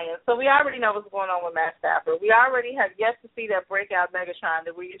against the Lions, so we already know what's going on with Matt Stafford. We already have yet to see that breakout Megatron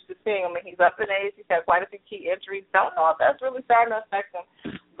that we're used to seeing. I mean, he's up in age. He's had quite a few key injuries. Don't know if that's really starting to affect him.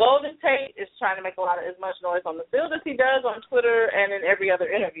 Golden Tate is trying to make as much noise on the field as he does on Twitter and in every other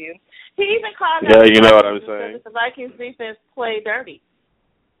interview. He even called out you know what I'm saying. The Vikings defense played dirty.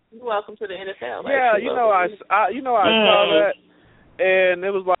 Welcome to the NFL. Yeah, I saw that. And it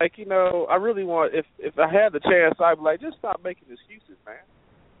was like, I really want, if I had the chance, I'd be like, just stop making excuses, man.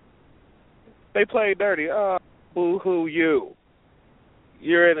 They played dirty. Boo-hoo you.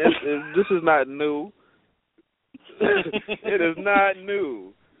 You're in, this is not new. It is not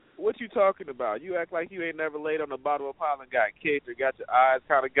new. What you talking about? You act like you ain't never laid on the bottom of a pile and got kicked or got your eyes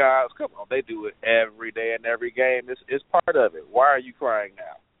kind of gouged. Come on, they do it every day in every game. It's part of it. Why are you crying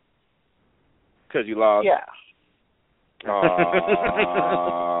now? Because you lost? Yeah.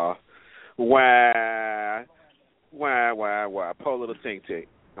 Wah. Pull a little tink.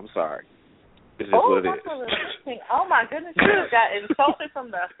 I'm sorry. This is what it is. Oh, my goodness. You just got insulted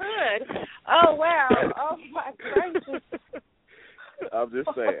from the hood. Oh, wow. Oh, my gracious. I'm just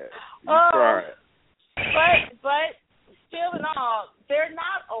saying. You're crying. But still in all, they're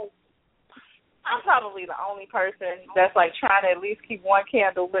not I'm probably the only person that's like trying to at least keep one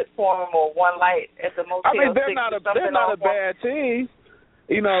candle lit for them or one light at the most. I mean, they're not a bad team,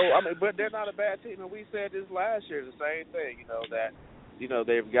 but they're not a bad team. And we said this last year, the same thing, that,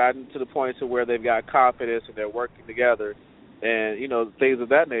 they've gotten to the point to where they've got confidence and they're working together and, things of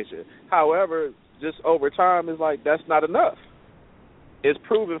that nature. However, just over time, it's like that's not enough. It's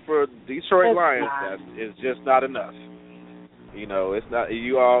proven for Detroit Lions that it's just not enough. It's not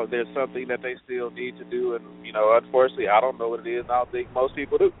there's something that they still need to do, and unfortunately, I don't know what it is. I don't think most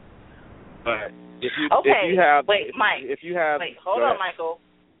people do. But if you have, hold on, Michael.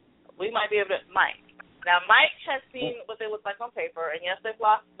 We might be able to, Mike. Now, Mike has seen what they look like on paper, and yes, they've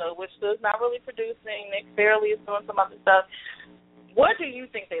lost, which is not really producing. Nick Fairley is doing some other stuff. What do you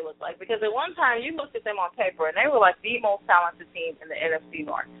think they look like? Because at one time you looked at them on paper, and they were like the most talented team in the NFC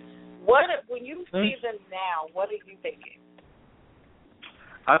North. When you see them now, what are you thinking?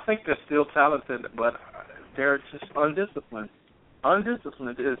 I think they're still talented, but they're just undisciplined.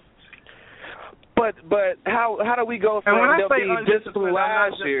 Undisciplined is. But how do we go from them being disciplined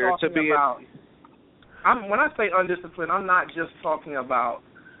last year to being? When I say undisciplined, I'm not just talking about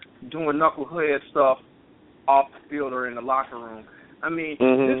doing knucklehead stuff off the field or in the locker room. I mean,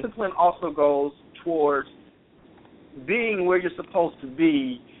 discipline also goes towards being where you're supposed to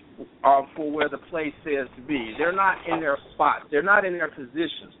be. For where the play says to be. They're not in their spots. They're not in their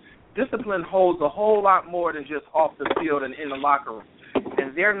positions. Discipline holds a whole lot more than just off the field and in the locker room.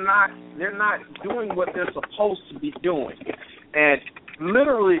 And they're not doing what they're supposed to be doing. And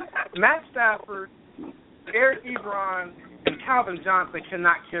literally, Matt Stafford, Eric Ebron, and Calvin Johnson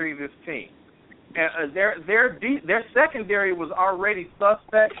cannot carry this team. And their secondary was already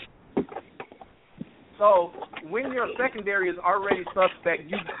suspect. So when your secondary is already suspect,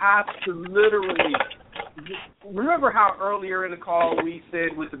 you have to literally remember how earlier in the call we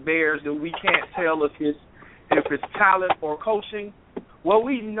said with the Bears that we can't tell if it's talent or coaching. Well,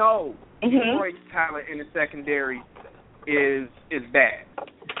 we know Detroit's talent in the secondary is bad.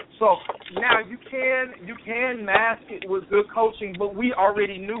 So now you can mask it with good coaching, but we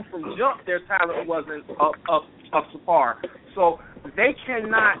already knew from jump their talent wasn't up to par. So they can't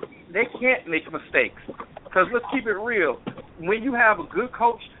make mistakes. Because let's keep it real. When you have a good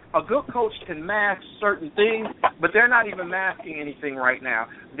coach can mask certain things, but they're not even masking anything right now.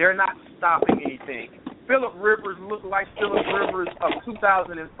 They're not stopping anything. Phillip Rivers looked like Phillip Rivers of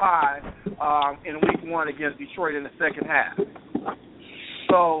 2005 in Week 1 against Detroit in the second half.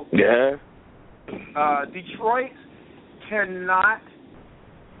 So Detroit cannot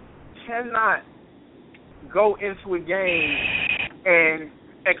go into a game and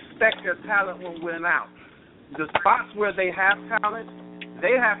expect their talent will win out. The spots where they have talent,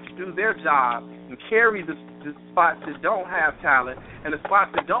 they have to do their job and carry the spots that don't have talent, and the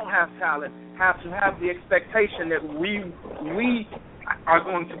spots that don't have talent have to have the expectation that we are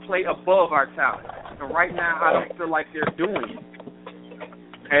going to play above our talent. And right now, I don't feel like they're doing it.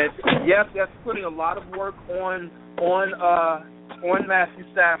 And yes, that's putting a lot of work on Matthew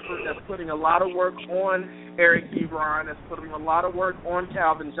Stafford. That's putting a lot of work on Eric Ebron. That's putting a lot of work on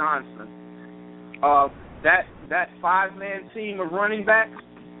Calvin Johnson. That five-man team of running backs,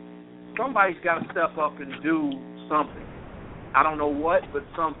 somebody's got to step up and do something. I don't know what, but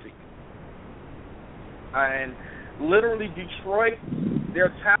something. And literally Detroit, their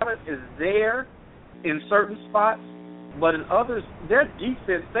talent is there in certain spots, but in others, their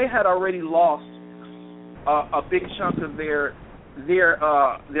defense, they had already lost a big chunk of their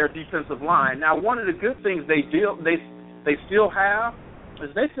defensive line. Now, one of the good things they still have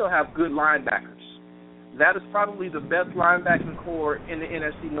is they still have good linebackers. That is probably the best linebacking core in the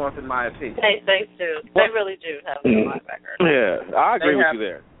NFC North, in my opinion. They do. They really do have good linebackers. Yeah, I agree with you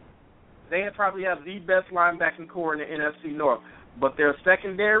there. They probably have the best linebacking core in the NFC North, but their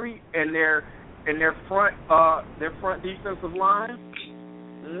secondary and their front defensive line,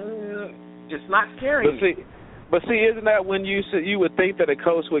 it's not carrying. But see, isn't that when you would think that a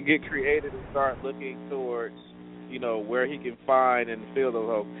coach would get creative and start looking towards, where he can find and fill those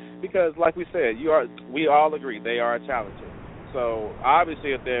holes? Because, like we said, we all agree they are talented. So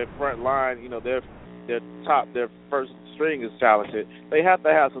obviously, if their front line, their first string is talented, they have to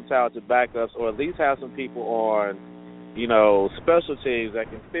have some talented backups, or at least have some people on, special teams that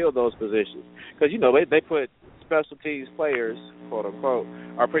can fill those positions. Because they put special teams players, quote unquote,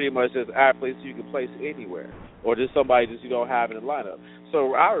 are pretty much just athletes you can place anywhere, or just somebody that you don't have in the lineup.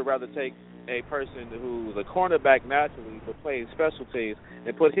 So I would rather take a person who's a cornerback naturally but playing special teams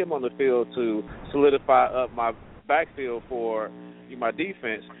and put him on the field to solidify up my backfield for my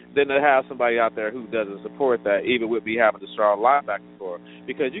defense than to have somebody out there who doesn't support that, even with me having a strong linebacker core.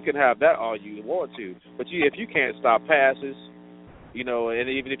 Because you can have that all you want to, but if you can't stop passes, and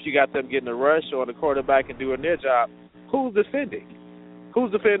even if you got them getting a rush on the quarterback and doing their job, who's defending?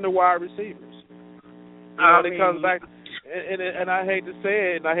 Who's defending the wide receivers? It comes back. And I hate to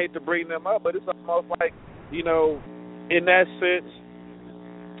say it, and I hate to bring them up, but it's almost like, in that sense,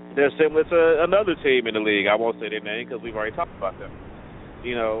 they're similar to another team in the league. I won't say their name because we've already talked about them.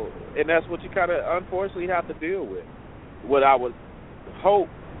 And that's what you kind of unfortunately have to deal with. What I would hope,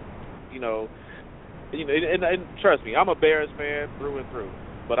 and trust me, I'm a Bears fan through and through,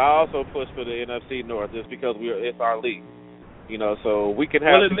 but I also push for the NFC North just because it's our league. So we can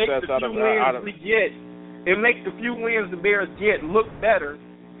have success out of it. It makes the few wins the Bears get look better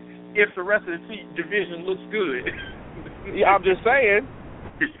if the rest of the division looks good. Yeah, I'm just saying.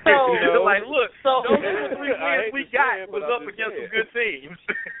 So, those 3 wins we got was up against some good teams.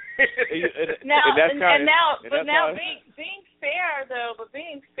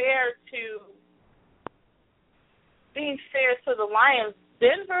 Being fair to the Lions,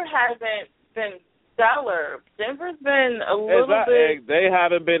 Denver hasn't been stellar. Denver's been a little bit. They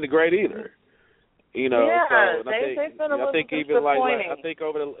haven't been great either. They've been a little disappointing. I think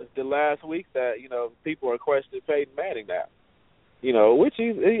over the last week that people are questioning Peyton Manning now. Which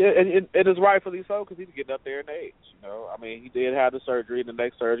it is rightfully so because he's getting up there in age. He did have the surgery, the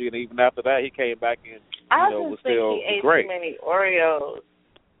next surgery, and even after that, he came back and was still he ate great. Too many Oreos,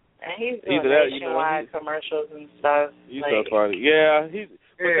 and he's doing nationwide commercials and stuff. He's so funny. Yeah,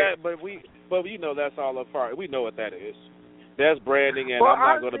 but that's all a part. We know what that is. That's branding, and I'm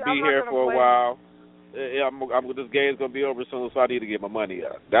not going to be here for a while. This game's going to be over soon, so I need to get my money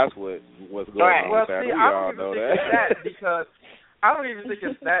up. That's what's going on with that. We all know that. Because I don't even think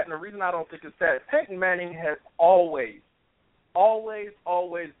it's that, and the reason I don't think it's that, Peyton Manning has always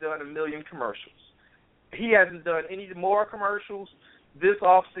done a million commercials. He hasn't done any more commercials this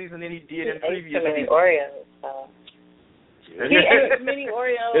offseason than he did in previous seasons. He ate too many Oreos. He ate too many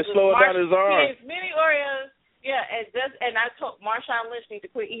Oreos. It slowed down his arm. He ate many Oreos. Yeah, and I told Marshawn Lynch need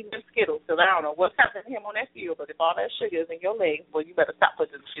to quit eating them Skittles because I don't know what's happening to him on that field, but if all that sugar is in your legs, well, you better stop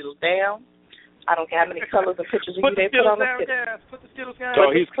putting the Skittles down. I don't care how many colors and pictures they put on the Skittles. Put the Skittles down.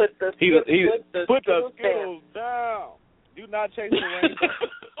 Put the Skittles down. Do not chase the rainbow.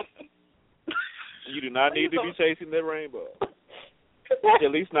 You do not need to be chasing the rainbow.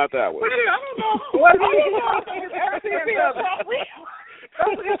 At least not that way. I don't know. What do you think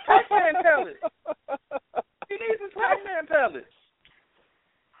it's Pac-Man pellets? He needs his Pac-Man pellets.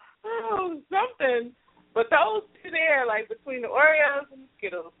 Oh, something. But those two there, like between the Oreos and the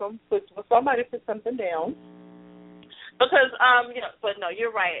Skittles, somebody put something down. Because, but no,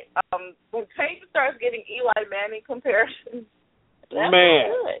 you're right. When Peyton starts getting Eli Manning comparisons, that's not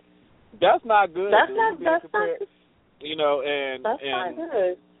good. That's not good. That's not good. You know, and that's not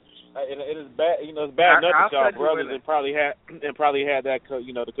good. And it is bad. You know, it's bad enough that y'all brothers and probably had that.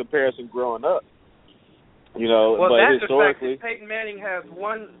 The comparison growing up. You know, well, but that's historically, the fact that Peyton Manning has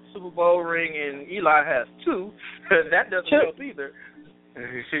 1 Super Bowl ring and Eli has 2. That doesn't help either.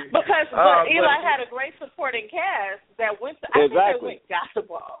 Because Eli had a great supporting cast that went. I think they went got the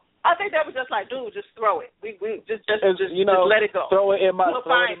ball. I think that was just like, dude, just throw it. We just let it go. Throw it in my. We'll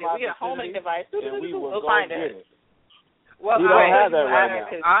find it. We get a homing device. We'll find it. Well, we don't have that right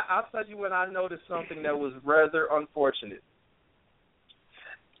now. I'll tell you when I noticed something that was rather unfortunate.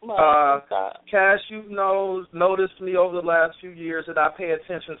 Cash, you've noticed me over the last few years that I pay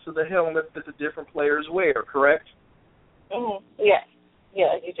attention to the helmet that the different players wear, correct? Mm-hmm. Yeah.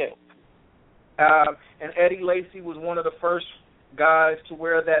 Yeah, you do. And Eddie Lacy was one of the first guys to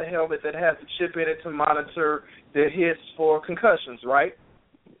wear that helmet that has the chip in it to monitor the hits for concussions, right?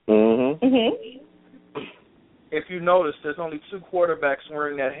 Mm-hmm. Mm-hmm. If you notice, there's only 2 quarterbacks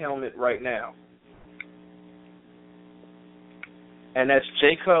wearing that helmet right now. And that's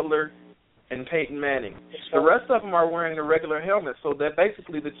Jay Cutler and Peyton Manning. The rest of them are wearing the regular helmet, so that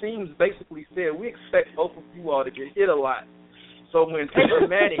basically the teams basically said, we expect both of you all to get hit a lot. So when Peyton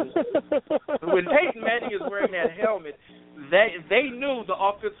Manning is wearing that helmet, they knew the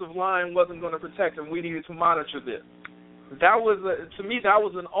offensive line wasn't going to protect him. We needed to monitor this. That was to me that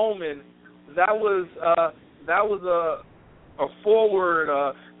was an omen. That was a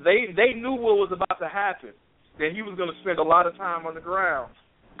forward. They knew what was about to happen. That he was going to spend a lot of time on the ground.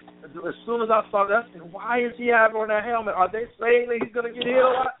 As soon as I saw that, I said, why is he having on that helmet? Are they saying that he's going to get hit a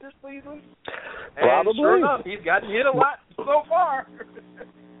lot this season? Probably. And sure enough, he's gotten hit a lot so far.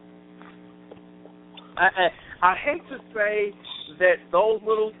 I hate to say that those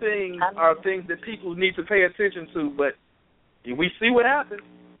little things are things that people need to pay attention to, but we see what happens.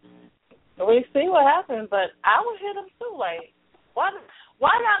 We see what happens, but I would hit him too. Like, why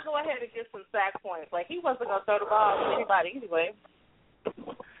not go ahead and get some sack points? Like, he wasn't going to throw the ball to anybody anyway.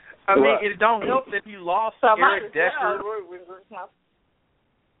 I mean, it don't help that you lost Eric Decker.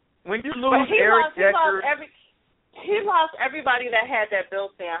 When you lose Eric Decker... He lost everybody that had that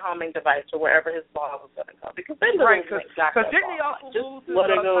built-in homing device or wherever his ball was going to go. Because they literally got that ball. Because didn't he also lose his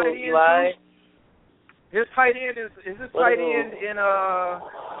tight end? His tight end is his tight end in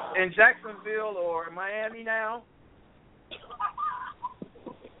Jacksonville or Miami now?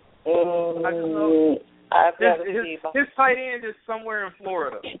 I don't know. His tight end is somewhere in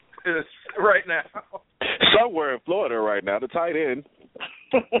Florida right now. Somewhere in Florida right now. The tight end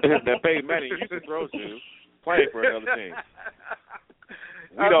that Peyton Manning used to throw to, playing for another team.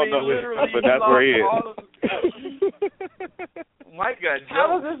 We don't know his, but that's where he is. My God,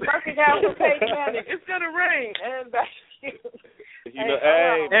 how is this working out for Peyton Manning? It's going to rain. And back to you.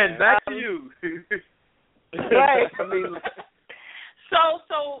 And back to you. Right. I mean, so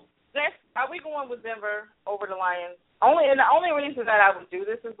are we going with Denver over the Lions? The only reason that I would do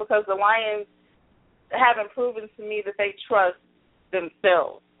this is because the Lions haven't proven to me that they trust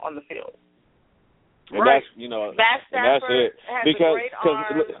themselves on the field. And right. Matt Stafford that's it. has because a great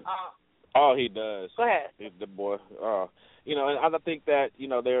arm. All he does. Go ahead. He's the boy. And I think that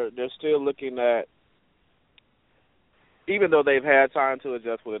they're still looking at, even though they've had time to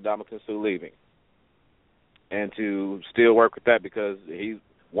adjust with Ndamukong Suh leaving, and to still work with that because he's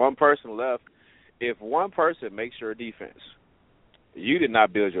one person left. If one person makes your defense, you did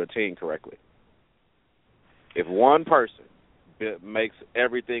not build your team correctly. If one person makes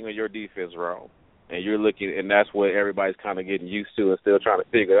everything in your defense wrong, and you're looking, and that's what everybody's kind of getting used to and still trying to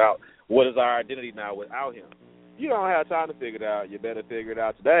figure out, what is our identity now without him? You don't have time to figure it out. You better figure it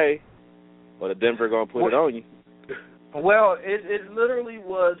out today, or the Denver going to put it on you. Well, it literally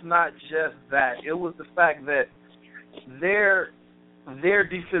was not just that. It was the fact that their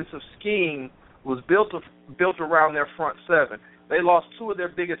defensive scheme was built around their front seven. They lost 2 of their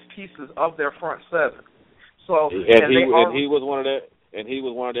biggest pieces of their front seven. So he was one of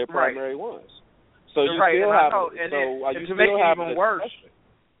their primary ones. So you still have to make it even worse.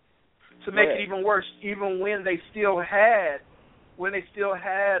 To make it even worse, even when they still had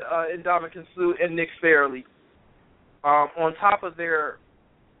Ndamukong Suh and Nick Fairley on top of their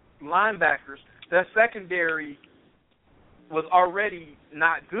linebackers, their secondary was already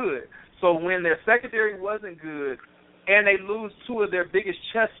not good. So when their secondary wasn't good, and they lose two of their biggest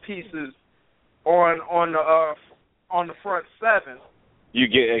chess pieces on the front seven, you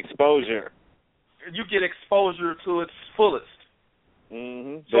get exposure. You get exposure to its fullest.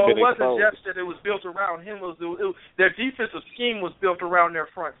 Mm-hmm. So it wasn't just that it was built around him. Their defensive scheme was built around their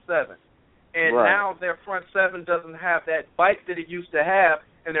front seven. And now their front seven doesn't have that bite that it used to have,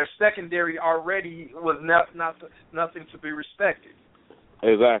 and their secondary already was nothing to be respected.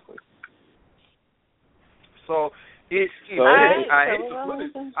 Exactly. So I hate to put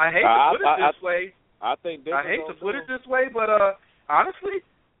it this way. I hate to put it this way, but honestly,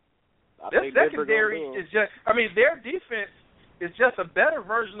 their secondary is just. I mean, their defense is just a better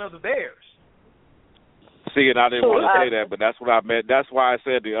version of the Bears. See, and I didn't want to say that, but that's what I meant. That's why I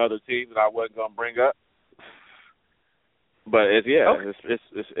said the other team that I wasn't going to bring up. But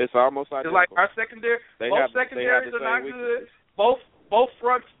it's almost like our secondary. Both secondaries are not good. Both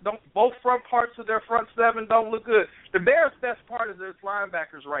front parts of their front seven don't look good. The Bears' best part is their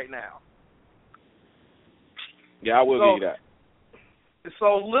linebackers right now. Yeah, I will give you that.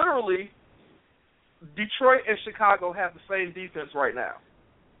 So literally, Detroit and Chicago have the same defense right now,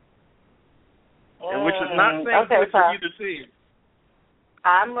 and which is not saying good for either team.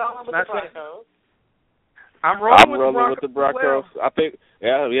 I'm rolling with the Broncos. I'm rolling with the Broncos. Well. I think,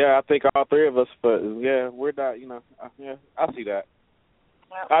 I think all three of us, but we're not. I see that.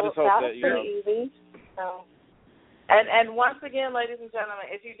 Well, I just hope that pretty easy. So. And once again, ladies and gentlemen,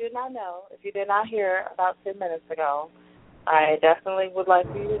 if you did not know, if you did not hear about 10 minutes ago, I definitely would like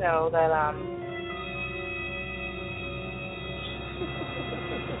for you to know that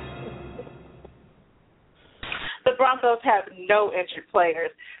the Broncos have no injured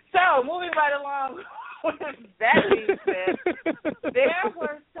players. So, moving right along with that being said, there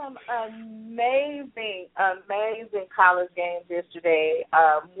were some amazing college games yesterday.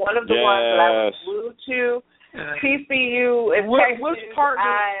 One of the ones that I was glued to, TCU and Texas. Which part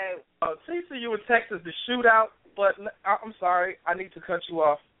of TCU and Texas, the shootout? But I'm sorry, I need to cut you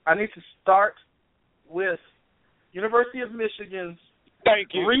off. I need to start with University of Michigan's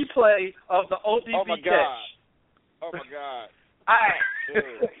replay of the ODB catch. Oh my God! All right.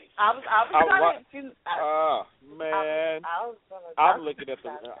 I'm looking at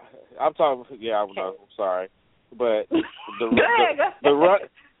I'm talking. Yeah, I'm sorry, but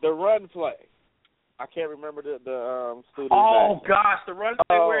the run play. I can't remember the student's name. Gosh, the run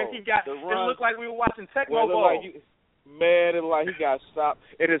play where he got. It looked like we were watching Tecmo Bowl. It looked like he got stopped.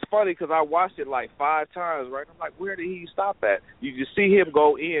 And it's funny because I watched it like 5 times, right? I'm like, where did he stop at? You just see him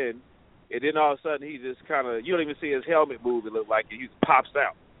go in, and then all of a sudden he just kind of, you don't even see his helmet move. It looked like he pops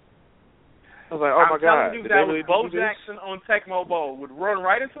out. I was like, oh my God. I'm telling you, that was Bo Jackson on Tecmo Bowl. Would run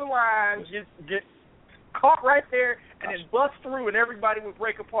right into the line, get caught right there, and then bust through, and everybody would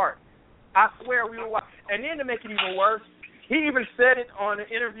break apart. I swear we were watching. And then to make it even worse, he even said it on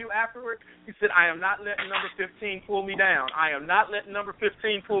an interview afterward. He said, I am not letting number 15 pull me down. I am not letting number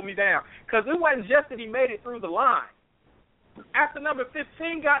 15 pull me down. Because it wasn't just that he made it through the line. After number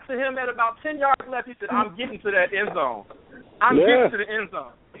 15 got to him at about 10 yards left, he said, I'm getting to that end zone. I'm getting to the end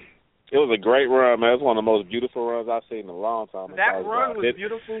zone. It was a great run, man. It was one of the most beautiful runs I've seen in a long time. That run was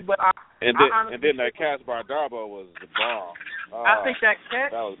beautiful, but then that catch by Darbo was the bomb. I think that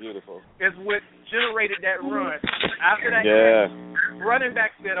catch was beautiful. Is what generated that run. After that catch, running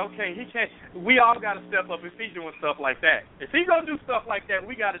back said, okay, he can't. We all got to step up if he's doing stuff like that. If he's going to do stuff like that,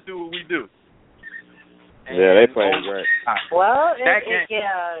 we got to do what we do. And they played great. Well, that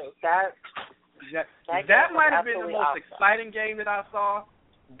might have been the most exciting game that I saw.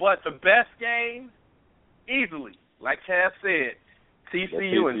 But the best game, easily, like Cass said,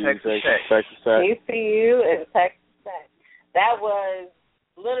 TCU and Texas Tech. TCU and Texas Tech. That was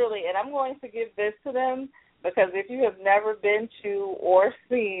literally, and I'm going to give this to them because if you have never been to or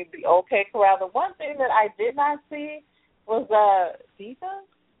seen the OK Corral, the one thing that I did not see was defense.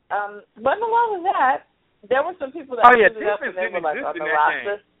 But along with that, there were some people that ended up and they were like on the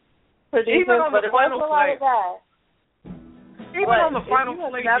roster for defense, but it wasn't a lot of that. Even on the final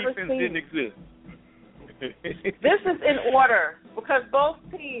play, defense didn't exist. This is in order because both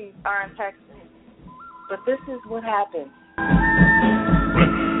teams are in Texas. But this is what happened.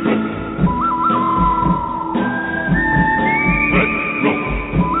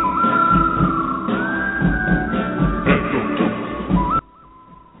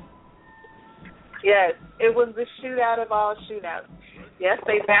 Yes, it was the shootout of all shootouts. Yes,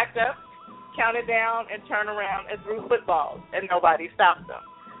 they backed up, counted down, and turned around and threw footballs, and nobody stopped them.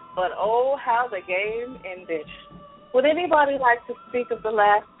 But oh, how the game ended. Would anybody like to speak of the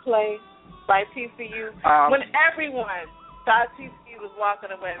last play by TCU when everyone Tachichi was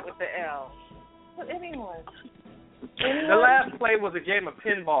walking away with the L. But anyone? The last play was a game of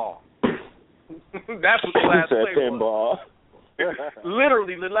pinball. That's what the last play pinball. was.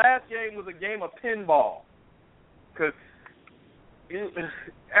 Literally, the last game was a game of pinball. Because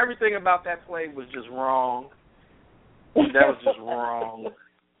everything about that play was just wrong. That was just wrong.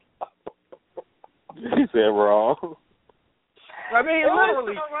 You said wrong. I mean,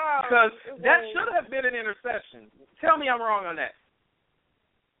 literally, because that should have been an interception. Tell me I'm wrong on that.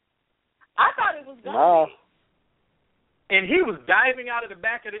 I thought it was going No. to be. And he was diving out of the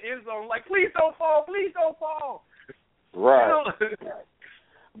back of the end zone like, please don't fall, please don't fall. Right. You know?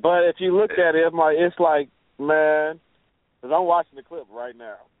 But if you look at it, it's like, man, because I'm watching the clip right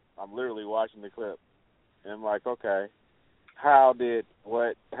now. I'm literally watching the clip. And I'm like, okay, how did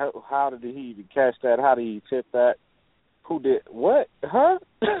he even catch that? How did he tip that? Who did what? Huh?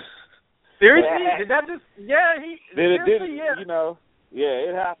 Seriously? Did that just? Yeah,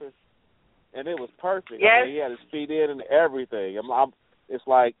 it happened, and it was perfect. Yes. I mean, he had his feet in and everything. It's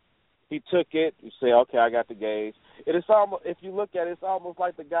like he took it. You say, okay, I got the gauge. It's almost, if you look at it, it's almost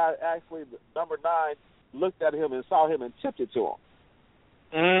like the guy actually, number 9, looked at him and saw him and tipped it to him.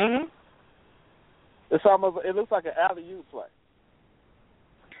 Mm-hmm. It's almost. It looks like an alley-oop play.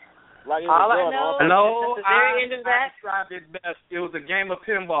 Like All I know at the very end of that, described it best. It was a game of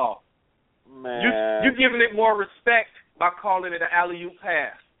pinball. Man, you giving it more respect by calling it an alley-oop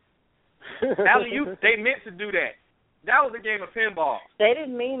pass. Alley-oop, they meant to do that. That was a game of pinball. they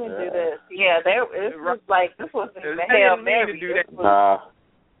didn't mean to do this. Yeah, this wasn't the They Hail didn't mean Mary. to do that.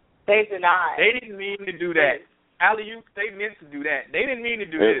 They denied. They didn't mean to do that. Alley-oop, they meant to do that. They didn't mean to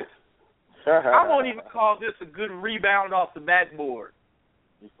do this. I won't even call this a good rebound off the backboard.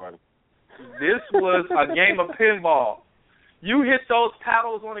 You're funny. This was a game of pinball. You hit those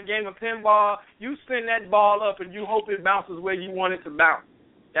paddles on a game of pinball, you spin that ball up and you hope it bounces where you want it to bounce.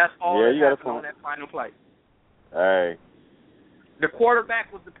 That's all that happened on that final play. Hey. The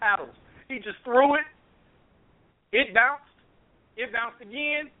quarterback was the paddles. He just threw it. It bounced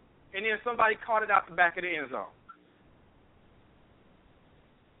again, and then somebody caught it out the back of the end zone.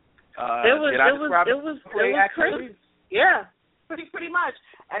 It was crazy. Yeah, pretty much.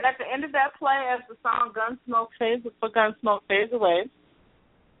 And at the end of that play, as the song Gunsmoke fades away.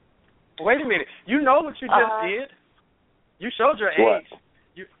 Wait a minute. You know what you just did? You showed your age.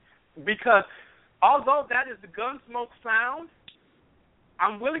 Because although that is the Gunsmoke sound,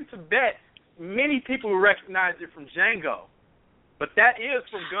 I'm willing to bet many people recognize it from Django. But that is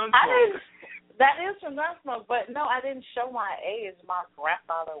from Gunsmoke. That is from Gunsmoke, but no, I didn't show my age. My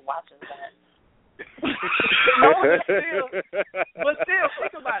grandfather watches that. but still,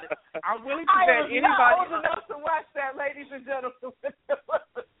 think about it. I'm willing to bet anybody old enough to watch that, ladies and gentlemen.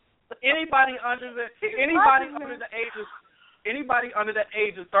 anybody under the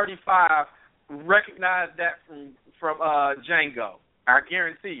age of 35 recognize that from Django. I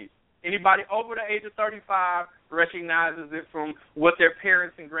guarantee you. Anybody over the age of 35 recognizes it from what their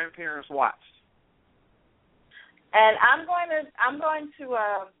parents and grandparents watched. And I'm going to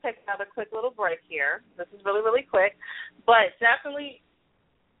take another quick little break here. This is really, really quick, but definitely,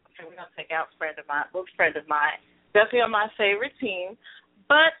 we're going to take out friend of mine, definitely on my favorite team.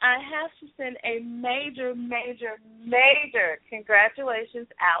 But I have to send a major, major, major congratulations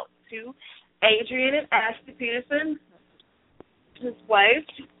out to Adrian and Ashley Peterson, his wife.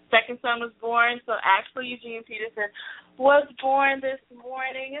 Second son was born, so actually Eugene Peterson was born this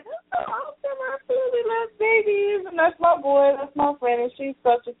morning, and that's so awesome. I absolutely love babies, and that's my boy, that's my friend, and she's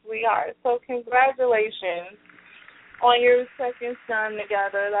such a sweetheart. So congratulations on your second son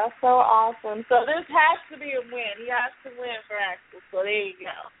together. That's so awesome. So this has to be a win. He has to win for Axel. So there you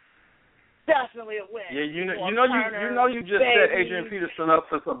go. Definitely a win. Yeah, you just set Adrian Peterson up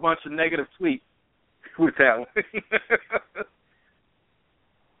for a bunch of negative tweets with that one.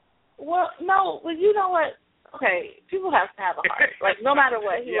 Well, no, but you know what? Okay, people have to have a heart. Like, no matter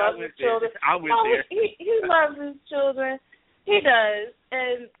what, he loves his children. I went there. He loves his children. He does.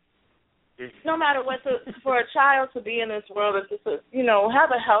 And no matter what, for a child to be in this world, have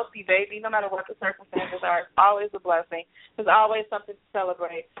a healthy baby, no matter what the circumstances are, it's always a blessing. There's always something to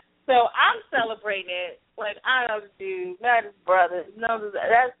celebrate. So I'm celebrating it like I know the dude, not his brother. No,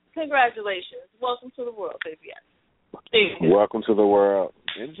 that's congratulations. Welcome to the world, baby. Welcome to the world.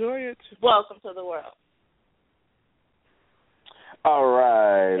 Enjoy it. Welcome to the world. All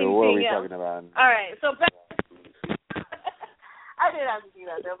right. What are we else? talking about? All right. So back. I did have to do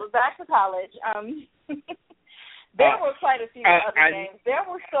that though, but back to college. There were quite a few other games. There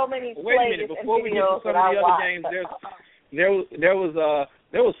were so many plays and videos before we get to some of the other games, there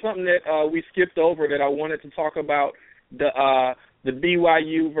was something that we skipped over that I wanted to talk about the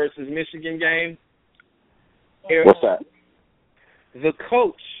BYU versus Michigan game? What's that? The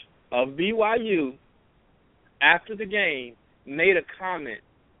coach of BYU, after the game, made a comment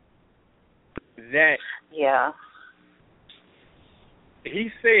that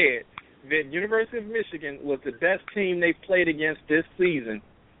he said that University of Michigan was the best team they've played against this season.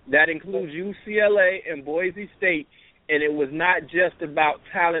 That includes UCLA and Boise State, and it was not just about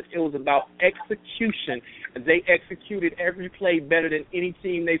talent, it was about execution. They executed every play better than any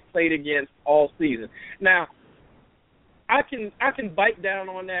team they've played against all season. Now, I can bite down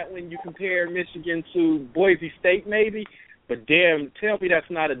on that when you compare Michigan to Boise State maybe, but damn, tell me that's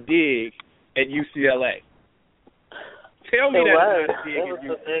not a dig at UCLA. Tell me that's not a dig at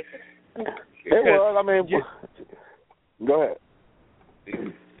UCLA. It was. I mean, go ahead.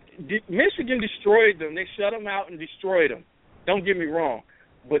 Michigan destroyed them. They shut them out and destroyed them. Don't get me wrong.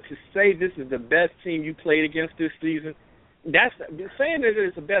 But to say this is the best team you played against this season, that's saying that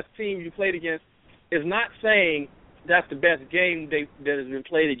it's the best team you played against is not saying that's the best game that has been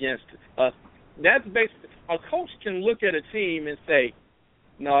played against us. That's basically, a coach can look at a team and say,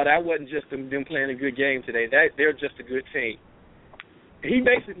 no, that wasn't just them playing a good game today. They're just a good team. He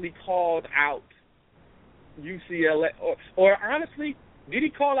basically called out UCLA, or honestly, did he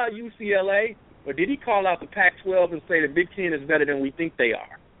call out UCLA, or did he call out the Pac-12 and say the Big Ten is better than we think they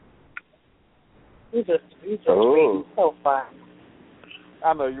are? He's just so fun.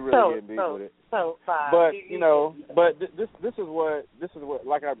 I know you really getting deep with it. So fun. But but this is what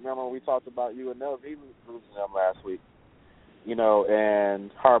like I remember we talked about UNLV losing them last week,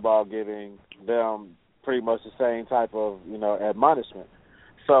 and Harbaugh giving them pretty much the same type of admonishment.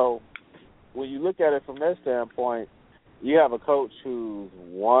 So when you look at it from that standpoint, you have a coach who's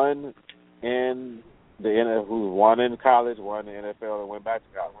won in the NFL, who's won in college, won in the NFL, and went back to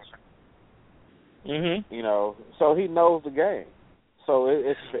college. So he knows the game. So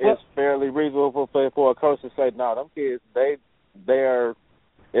it's fairly reasonable for a coach to say, no, them kids, they're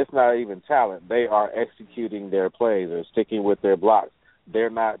it's not even talent. They are executing their plays. They're sticking with their blocks. They're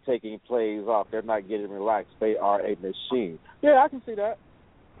not taking plays off. They're not getting relaxed. They are a machine. Yeah, I can see that.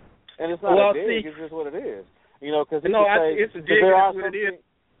 And it's not a dig. It's just what it is. Because it's a dig. That's what it is.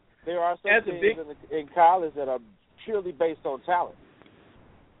 There are some teams in college that are purely based on talent.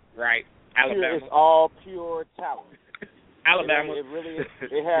 Right. Alabama. It's all pure talent. Alabama. It really is.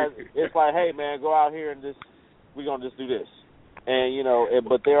 It's like, hey man, go out here and we're gonna just do this. And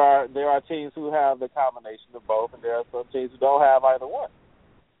but there are teams who have the combination of both, and there are some teams who don't have either one.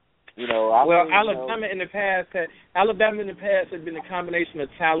 Alabama in the past had been a combination of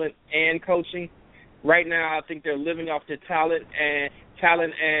talent and coaching. Right now, I think they're living off their talent and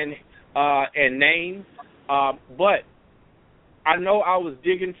name. But I know I was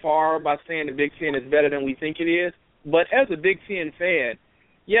digging far by saying the Big Ten is better than we think it is. But as a Big Ten fan,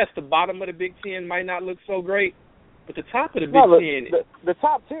 yes, the bottom of the Big Ten might not look so great, but the top of the Big Ten, the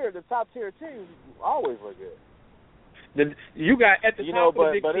top tier teams always look good. You got at the top of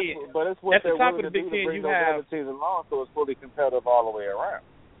the Big Ten. But it's what they're willing to do to bring those other teams along, so it's fully competitive all the way around.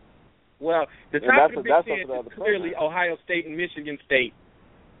 Well, the top of the Big Ten is clearly Ohio State and Michigan State,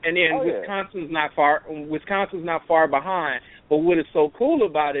 and then Wisconsin's not far behind. But what is so cool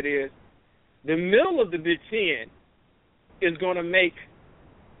about it is the middle of the Big Ten is going to make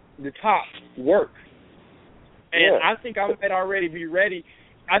the top work. And I think I might already be ready.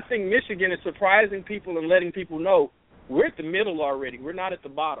 I think Michigan is surprising people and letting people know we're at the middle already. We're not at the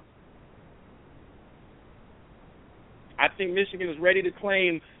bottom. I think Michigan is ready to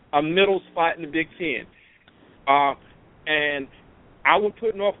claim a middle spot in the Big Ten. And I would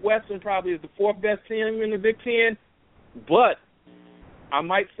put Northwestern probably as the fourth best team in the Big Ten, but I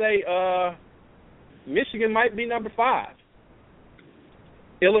might say Michigan might be number 5.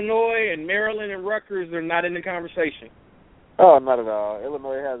 Illinois and Maryland and Rutgers are not in the conversation. Oh, not at all.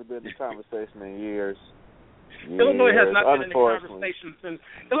 Illinois hasn't been in the conversation in years. Illinois has not been in the conversation since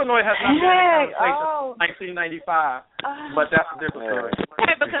since 1995. But that's a different story.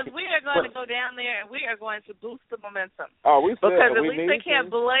 Because we are going to go down there and we are going to boost the momentum. Because at least they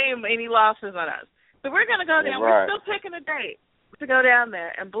can't blame any losses on us. So we're going to go down. We're still picking a date to go down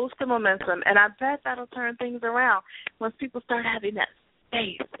there and boost the momentum. And I bet that'll turn things around once people start having that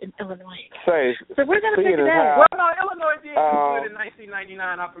faith in Illinois. So we're going to pick it out. Well, no, Illinois did do good in 1999.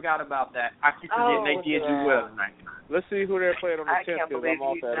 I forgot about that. I keep forgetting they did do well in 1999. Let's see who they're playing on the 10th because I'm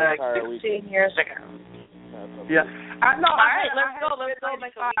off that entire week. 16 years ago. Yeah. All right, let's go make a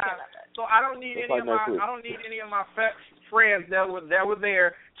weekend of it. So I don't need any of my friends that were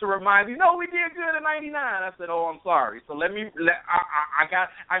there to remind me. No, we did good in '99. I said, oh, I'm sorry. So I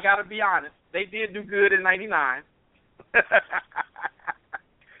got to be honest. They did do good in '99.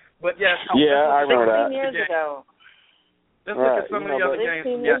 But yes, I remember that. 16 years ago. Let's look at some of the other games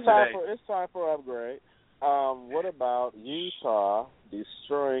from yesterday. It's time for upgrade. What about Utah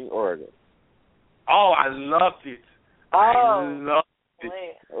destroying Oregon? Oh, I loved it. I loved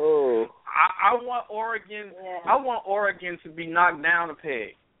it. Oh, I want Oregon. Yeah. I want Oregon to be knocked down a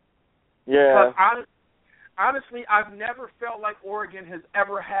peg. yeah. Because honestly, I've never felt like Oregon has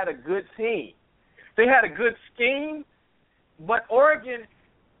ever had a good team. They had a good scheme, but Oregon,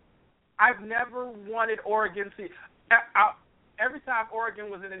 I've never wanted Oregon to. Every time Oregon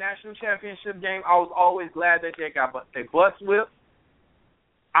was in the national championship game, I was always glad that they got a bus whipped.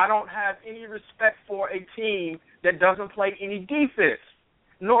 I don't have any respect for a team that doesn't play any defense.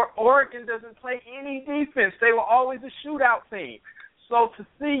 Nor Oregon doesn't play any defense. They were always a shootout team. So to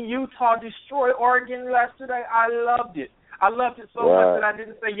see Utah destroy Oregon yesterday, I loved it. I loved it so much that I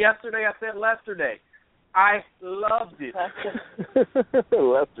didn't say yesterday, I said yesterday. I loved it.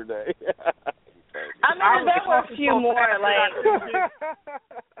 Yesterday. I mean, there were a few more,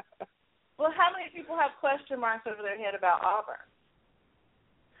 well, how many people have question marks over their head about Auburn?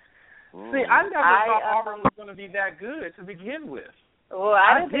 See, I never thought Auburn was going to be that good to begin with. Well,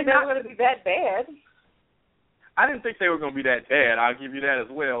 I didn't think they were going to be that bad. I didn't think they were going to be that bad. I'll give you that as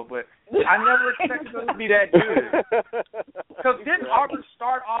well. But I never expected them to be that good. Because didn't Auburn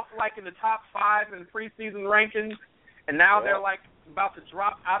start off like in the top 5 in preseason rankings, and now they're like about to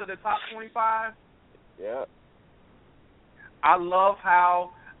drop out of the top 25? Yeah. I love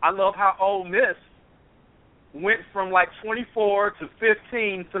how Ole Miss went from like 24 to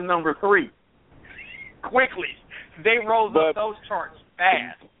 15 to number 3 quickly. They rose up those charts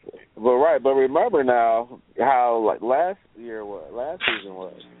fast. But remember now how like last season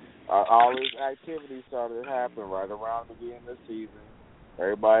was. All these activities started to happen right around the beginning of the season.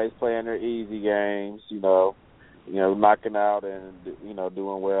 Everybody's playing their easy games, knocking out and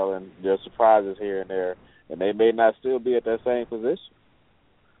doing well, and there's surprises here and there, and they may not still be at that same position.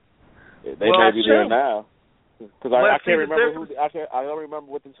 They may be there now. Because I can't remember I don't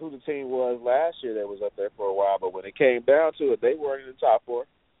remember who the team was last year that was up there for a while, but when it came down to it, they weren't in the top 4.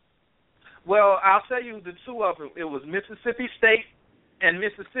 Well, I'll tell you the two of them. It was Mississippi State and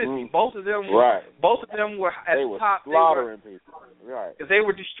Mississippi. Both of them were at the top. They were slaughtering people. Right. They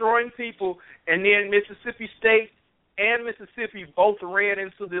were destroying people, and then Mississippi State and Mississippi both ran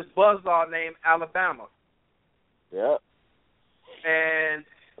into this buzzsaw named Alabama. Yep. And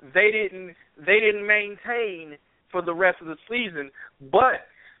they didn't maintain for the rest of the season. But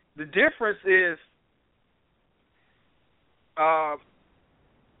the difference is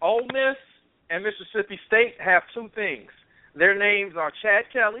Ole Miss and Mississippi State have two things. Their names are Chad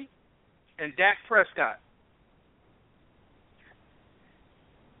Kelly and Dak Prescott.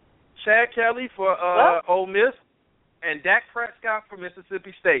 Chad Kelly for Ole Miss and Dak Prescott for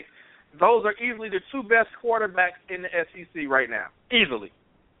Mississippi State. Those are easily the two best quarterbacks in the SEC right now. Easily.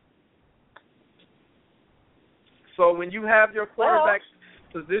 So when you have your quarterback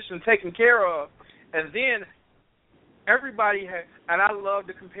position taken care of, and then everybody has, and I love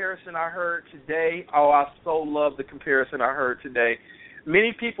the comparison I heard today. Oh, I so love the comparison I heard today.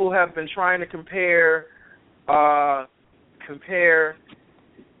 Many people have been trying to compare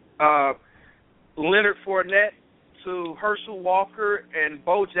Leonard Fournette to Herschel Walker and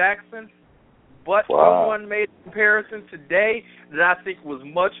Bo Jackson, but someone made a comparison today that I think was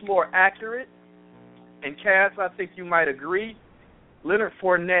much more accurate. And Cass, I think you might agree, Leonard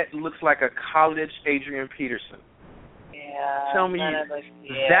Fournette looks like a college Adrian Peterson. Yeah. Tell me,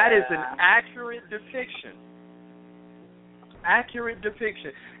 that is an accurate depiction. Accurate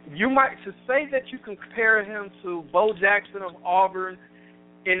depiction. You might, to say that you can compare him to Bo Jackson of Auburn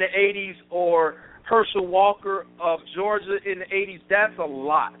in the 80s or Herschel Walker of Georgia in the 80s, that's a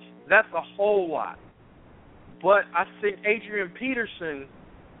lot. That's a whole lot. But I think Adrian Peterson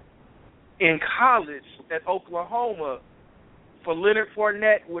in college at Oklahoma for Leonard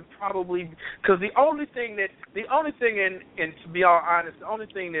Fournette would probably, because the only thing, and to be all honest, the only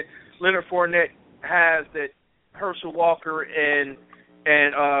thing that Leonard Fournette has that Herschel Walker and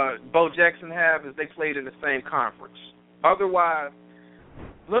Bo Jackson have is they played in the same conference. Otherwise,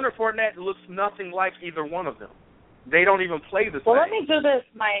 Leonard Fournette looks nothing like either one of them. They don't even play the same. Well, let me do this,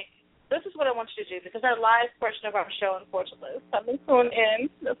 Mike. This is what I want you to do, because our live portion of our show, unfortunately, is coming to an end.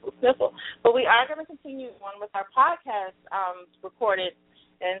 Sniffle. But we are going to continue on with our podcast recorded,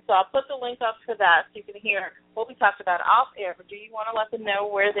 and so I'll put the link up to that so you can hear what we talked about off air. But do you want to let them know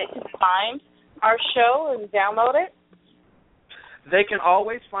where they can find our show and download it? They can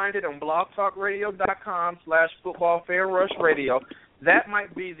always find it on blogtalkradio.com/footballfairrushradio. That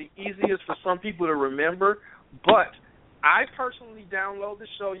might be the easiest for some people to remember, but I personally download the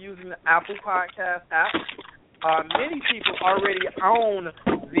show using the Apple Podcast app. Many people already own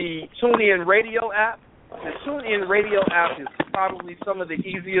the TuneIn Radio app. The TuneIn Radio app is probably some of the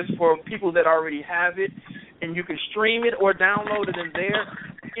easiest for people that already have it, and you can stream it or download it in there.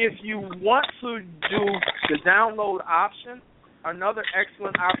 If you want to do the download option, another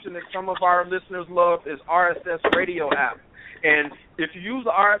excellent option that some of our listeners love is RSS Radio app. And if you use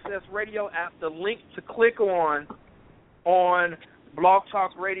the RSS Radio app, the link to click on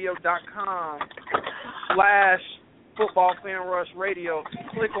blogtalkradio.com/footballfanrushradio.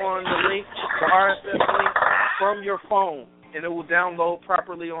 Click on the link, the RSS link from your phone, and it will download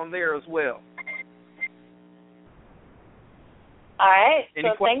properly on there as well. All right.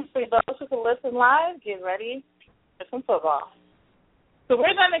 Thanks for those who can listen live. Get ready for some football. So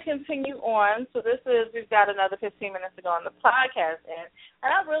we're going to continue on. So we've got another 15 minutes to go on the podcast, and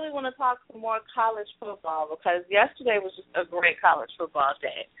I really want to talk some more college football because yesterday was just a great college football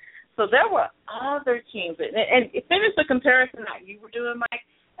day. So there were other teams, and finish the comparison that you were doing, Mike,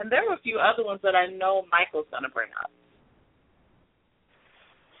 and there were a few other ones that I know Michael's going to bring up.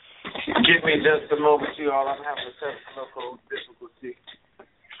 Give me just a moment, you all. I'm having a technical difficulty.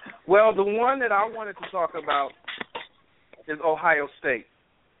 Well, the one that I wanted to talk about is Ohio State.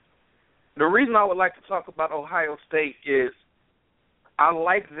 The reason I would like to talk about Ohio State is I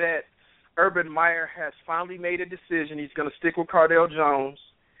like that Urban Meyer has finally made a decision. He's going to stick with Cardale Jones.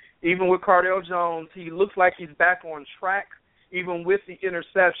 Even with Cardale Jones, he looks like he's back on track, even with the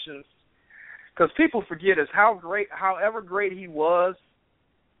interceptions. Because people forget however great he was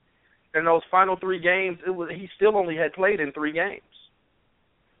in those final 3 games, he still only had played in 3 games.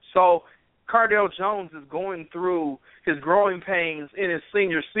 So Cardale Jones is going through his growing pains in his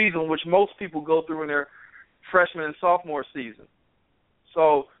senior season, which most people go through in their freshman and sophomore season.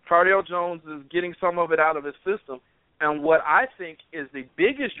 So Cardale Jones is getting some of it out of his system. And what I think is the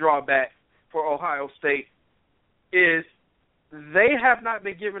biggest drawback for Ohio State is they have not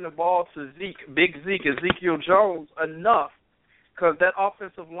been giving the ball to Ezekiel Jones, enough, because that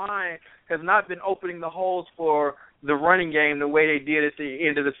offensive line has not been opening the holes for the running game the way they did at the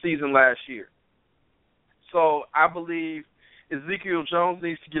end of the season last year. So I believe Ezekiel Jones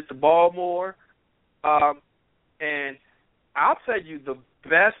needs to get the ball more. And I'll tell you the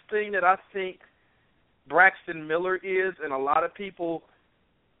best thing that I think Braxton Miller is, and a lot of people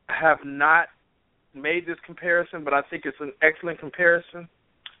have not made this comparison, but I think it's an excellent comparison.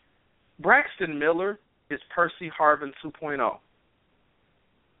 Braxton Miller is Percy Harvin 2.0.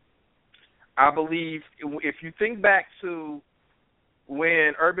 I believe if you think back to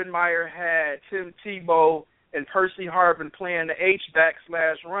when Urban Meyer had Tim Tebow and Percy Harvin playing the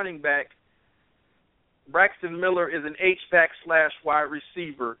H-back/running back, Braxton Miller is an H-back/wide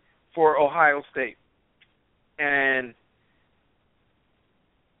receiver for Ohio State. And,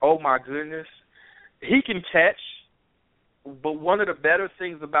 oh, my goodness, he can catch, but one of the better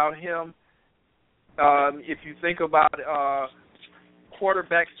things about him, if you think about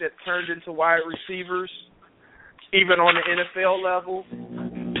quarterbacks that turned into wide receivers, even on the NFL level,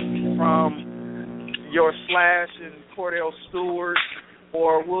 from your Slash and Cordell Stewart,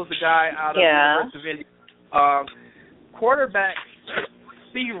 or what was the guy out of the University of India? Quarterbacks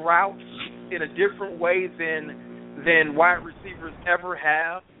see routes in a different way than wide receivers ever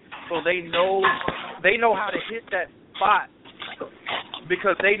have, so they know how to hit that spot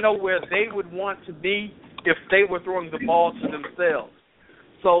because they know where they would want to be if they were throwing the ball to themselves.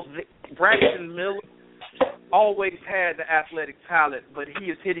 So Braxton Miller always had the athletic talent, but he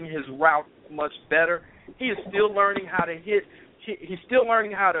is hitting his route much better. He is still learning how to hit. He's still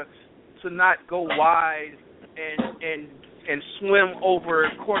learning how to not go wide and swim over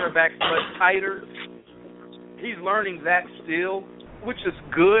cornerbacks much tighter. He's learning that still, which is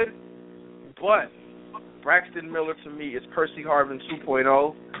good. But Braxton Miller, to me, is Percy Harvin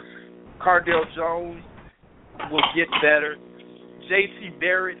 2.0. Cardale Jones will get better. J.T.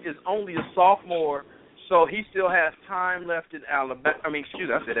 Barrett is only a sophomore, so he still has time left in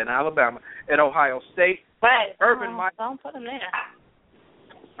Alabama. At Ohio State. Right. Don't put him there.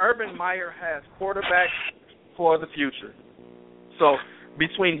 Urban Meyer has quarterbacks for the future. So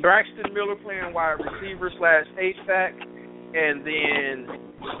between Braxton Miller playing wide receiver / H-back, and then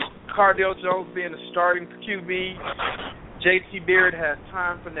Cardale Jones being a starting QB, J.T. Barrett has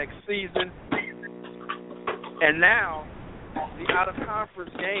time for next season. And now the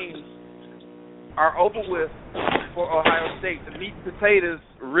out-of-conference games are over with for Ohio State. The meat and potatoes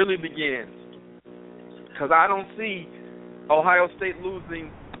really begins, because I don't see Ohio State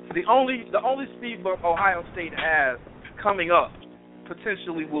losing. The only speed bump Ohio State has coming up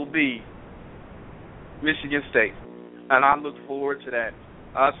potentially will be Michigan State. And I look forward to that.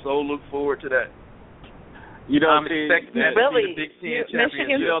 I so look forward to that. You don't I'm expecting that to be the Big Ten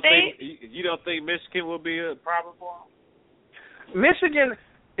championship. You don't think Michigan will be a problem for them? Michigan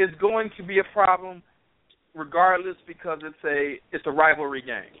is going to be a problem regardless because it's a rivalry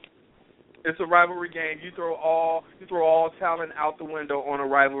game. It's a rivalry game. You throw all talent out the window on a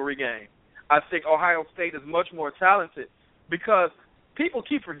rivalry game. I think Ohio State is much more talented because people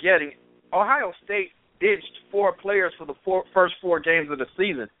keep forgetting Ohio State ditched 4 players for the first 4 games of the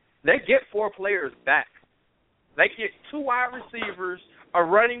season. They get 4 players back. They get 2 wide receivers, a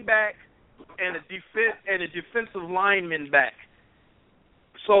running back, and a defensive lineman back.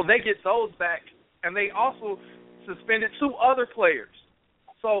 So they get those back, and they also suspended 2 other players.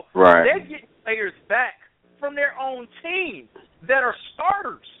 So they get players back from their own team that are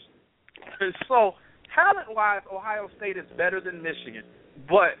starters. And so talent-wise, Ohio State is better than Michigan.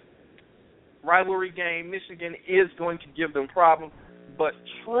 But rivalry game, Michigan is going to give them problems. But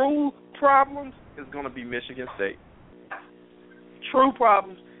true problems is going to be Michigan State. True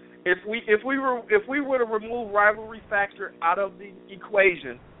problems. If we were to remove rivalry factor out of the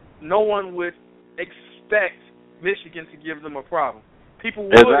equation, no one would expect Michigan to give them a problem. People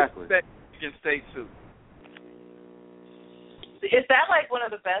would expect Michigan State to. Is that like one of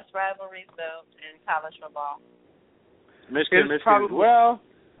the best rivalries though in college football? Michigan. Well,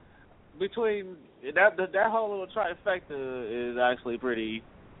 between that whole little trifecta is actually pretty.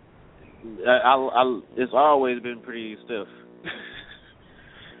 It's always been pretty stiff.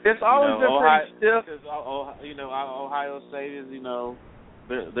 It's always been pretty stiff. Because, Ohio State is,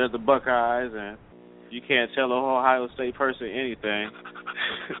 they're the Buckeyes, and you can't tell an Ohio State person anything.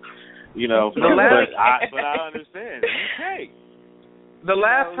 But I understand. You can't. The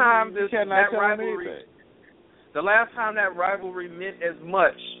last time that rivalry meant as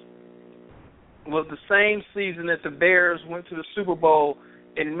much was the same season that the Bears went to the Super Bowl,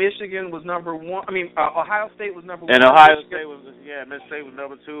 and Michigan was number 1. Ohio State was number 1. And Ohio State Mississippi State was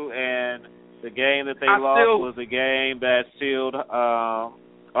number 2, and the game that they lost was the game that sealed.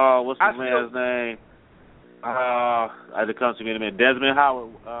 What's the man's name? It comes to me in a minute. Desmond Howard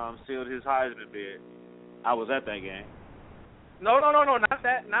sealed his Heisman bid. I was at that game. No, not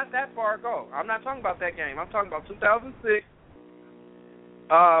that far ago. I'm not talking about that game. I'm talking about 2006.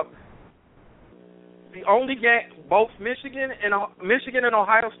 The only game, both Michigan and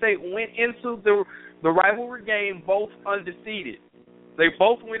Ohio State went into the rivalry game both undefeated. They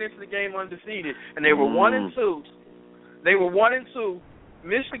both went into the game undefeated, and they were 1-2. They were 1-2.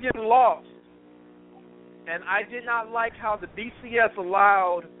 Michigan lost, and I did not like how the BCS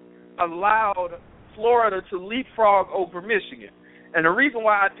allowed Florida to leapfrog over Michigan. And the reason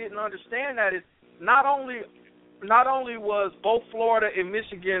why I didn't understand that is not only was both Florida and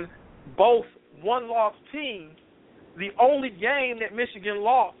Michigan both one-loss teams, the only game that Michigan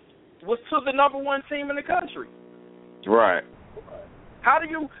lost was to the number 1 team in the country. Right. How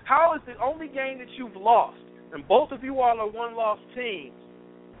is the only game that you've lost, and both of you all are one-loss teams,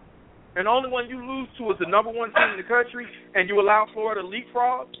 and the only one you lose to is the number 1 team in the country, and you allow Florida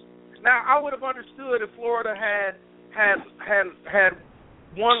leapfrog? Now, I would have understood if Florida had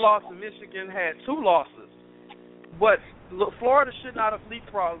 1 loss and Michigan had 2 losses. But Florida should not have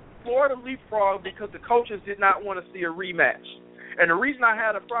leapfrogged. Florida leapfrogged because the coaches did not want to see a rematch. And the reason I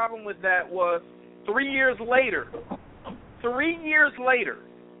had a problem with that was 3 years later,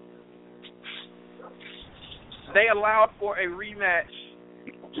 they allowed for a rematch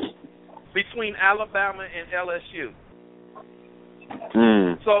between Alabama and LSU.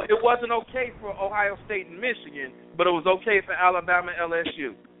 So it wasn't okay for Ohio State and Michigan, but it was okay for Alabama and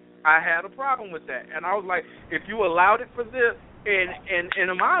LSU. I had a problem with that. And I was like, if you allowed it for this, and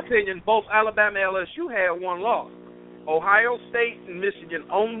in my opinion, both Alabama and LSU had 1 loss. Ohio State and Michigan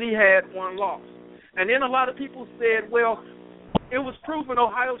only had 1 loss. And then a lot of people said, well, it was proven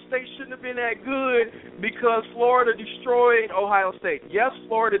Ohio State shouldn't have been that good because Florida destroyed Ohio State. Yes,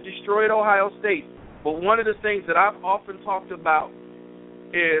 Florida destroyed Ohio State. But one of the things that I've often talked about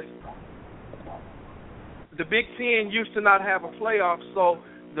is the Big Ten used to not have a playoff, so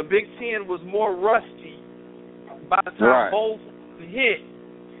the Big Ten was more rusty by the time bowls hit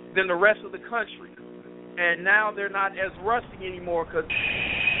than the rest of the country. And now they're not as rusty anymore because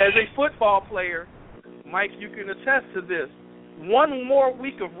as a football player, Mike, you can attest to this, 1 more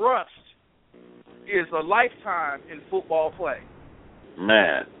week of rust is a lifetime in football play.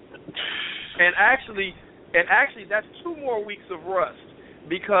 Man. And actually that's 2 more weeks of rust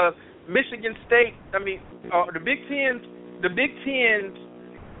because Michigan State, the Big Ten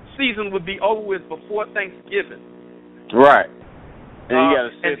season would be over with before Thanksgiving. Right. And you got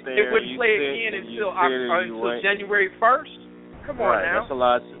to it wouldn't play again until January 1st. Come on now.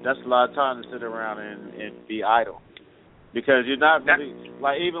 That's a lot of time to sit around and be idle, because you're not really,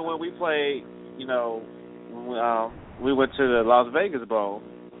 like, even when we played, we went to the Las Vegas Bowl,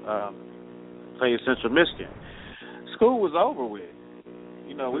 played Central Michigan. School was over with.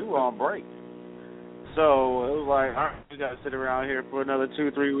 We were on break. So it was like, all right, we got to sit around here for another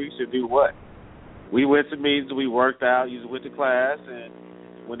 2-3 weeks to do what? We went to meetings, we worked out, you went to class, and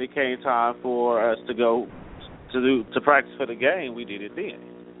when it came time for us to go to practice for the game, we did it then.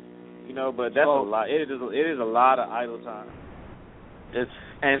 But that's a lot. It is a lot of idle time.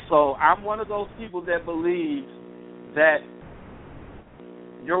 And so I'm one of those people that believes that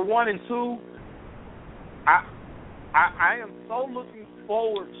you're 1 and 2. I am so looking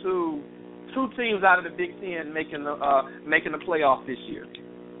forward to 2 teams out of the Big Ten making the playoff this year.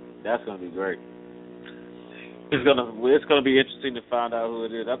 That's going to be great. It's going to be interesting to find out who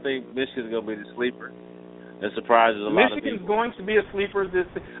it is. I think Michigan's going to be the sleeper. That surprises a lot of people. Michigan's going to be a sleeper.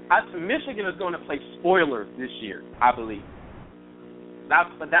 Michigan is going to play spoiler this year, I believe. That's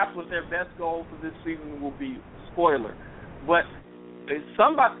what their best goal for this season will be, spoiler. But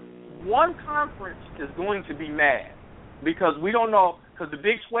one conference is going to be mad because we don't know, because the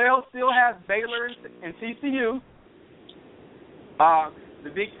Big 12 still has Baylor and TCU. The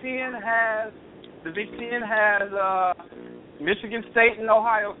Big Ten has Michigan State and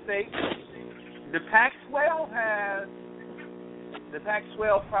Ohio State. The Pac-12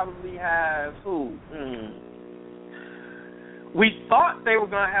 probably has who? We thought they were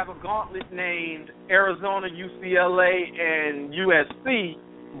going to have a gauntlet named Arizona, UCLA, and USC,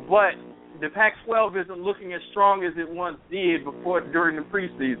 but the Pac-12 isn't looking as strong as it once did during the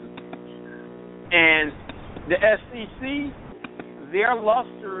preseason. And the SEC, their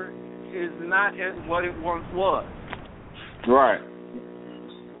luster is not as what it once was. Right.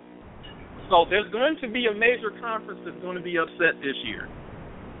 So there's going to be a major conference that's going to be upset this year.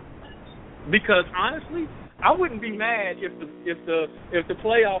 Because honestly, I wouldn't be mad if the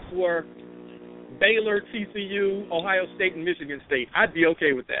playoffs were Baylor, TCU, Ohio State, and Michigan State. I'd be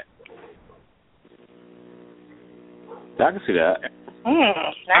okay with that. I can see that.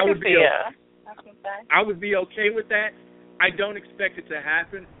 I would be okay with that. I don't expect it to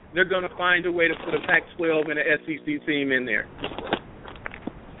happen. They're going to find a way to put a Pac-12 and an SEC team in there.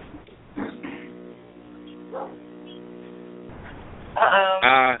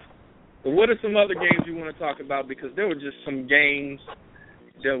 What are some other games you want to talk about? Because there were just some games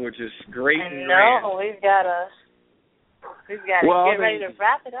that were just great. We've got to get ready to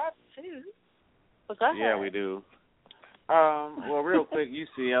wrap it up too. Well, go ahead. Yeah, we do. Well, real quick,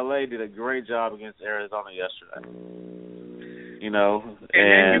 UCLA did a great job against Arizona yesterday. And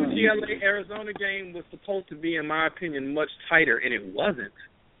that UCLA-Arizona game was supposed to be, in my opinion, much tighter, and it wasn't.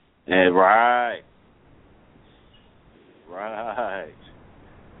 Right.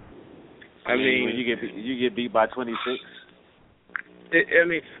 I mean, when you get beat by 26.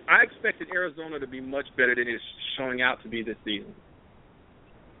 I expected Arizona to be much better than it's showing out to be this season.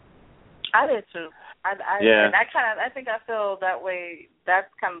 I did too. And I think I feel that way.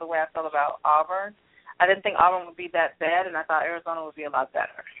 That's kind of the way I felt about Auburn. I didn't think Auburn would be that bad, and I thought Arizona would be a lot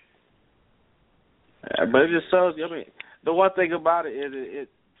better. But it just shows. The one thing about it is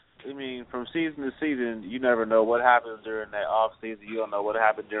from season to season, you never know what happens during that off season. You don't know what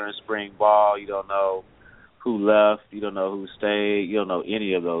happened during spring ball. You don't know who left. You don't know who stayed. You don't know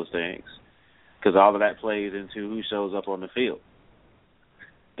any of those things, because all of that plays into who shows up on the field.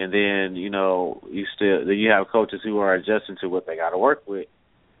 And then you have coaches who are adjusting to what they got to work with,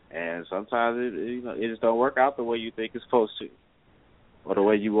 and sometimes it just don't work out the way you think it's supposed to, or the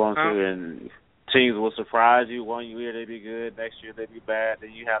way you want to. And teams will surprise you. One year they be good, next year they be bad.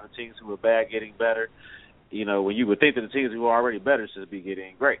 Then you have the teams who are bad getting better. When you would think that the teams who are already better should be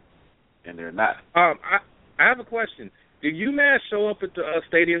getting great, and they're not. I have a question. Did UMass show up at the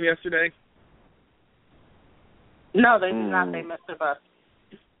stadium yesterday? No, they did not. They missed the bus.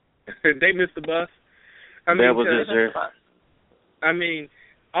 They missed the bus?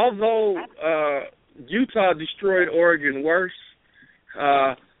 Although Utah destroyed Oregon worse,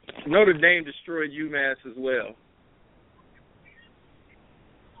 Notre Dame destroyed UMass as well.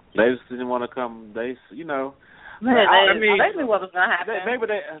 They just didn't want to come. They knew what was going to happen. Maybe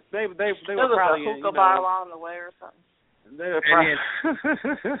they were probably a hookah bar along the way or something. They were probably.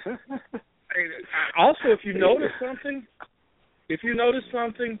 Also, if you notice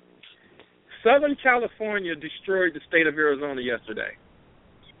something, Southern California destroyed the state of Arizona yesterday.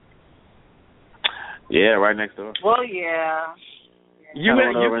 Yeah, right next door. Well, yeah.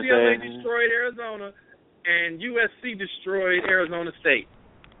 UCLA destroyed Arizona, and USC destroyed Arizona State.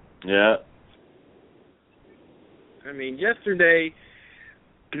 Yeah. I mean, yesterday.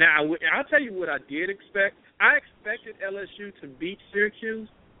 Now, I'll tell you what I did expect. I expected LSU to beat Syracuse,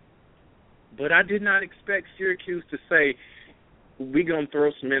 but I did not expect Syracuse to say we're gonna throw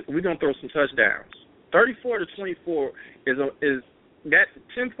some touchdowns. 34-24 is that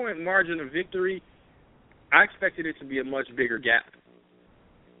 10-point margin of victory. I expected it to be a much bigger gap.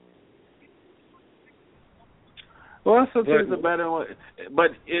 Well, sometimes the better one,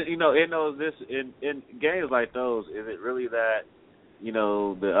 but in games like those, is it really that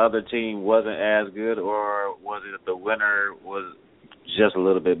the other team wasn't as good, or was it that the winner was just a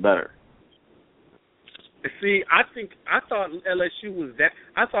little bit better? See, I thought LSU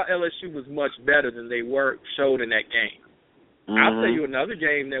was much better than they showed in that game. Mm-hmm. I'll tell you another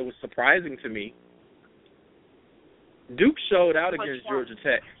game that was surprising to me. Duke showed out against Georgia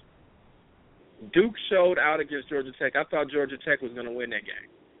Tech. I thought Georgia Tech was going to win that game.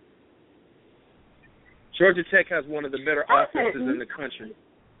 Georgia Tech has one of the better offenses in the country.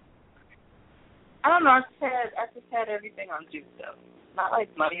 I don't know. I just had everything on Duke, though. Not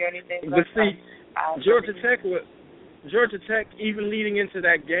like money or anything. But see, Georgia Tech, even leading into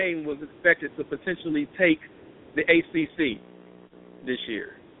that game, was expected to potentially take the ACC this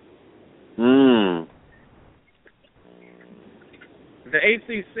year. The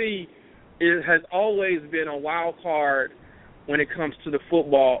ACC has always been a wild card when it comes to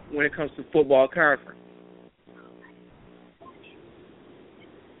football conference.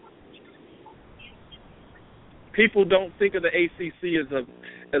 People don't think of the ACC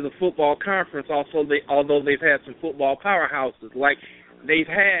as a football conference. Although they've had some football powerhouses, like they've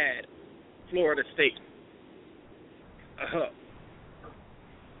had Florida State.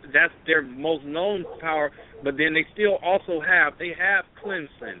 That's their most known power. But then they still also have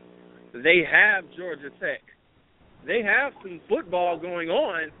Clemson. They have Georgia Tech. They have some football going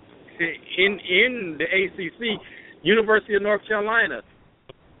on in the ACC. University of North Carolina.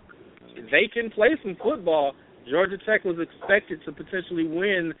 They can play some football. Georgia Tech was expected to potentially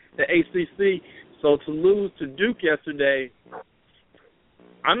win the ACC, so to lose to Duke yesterday,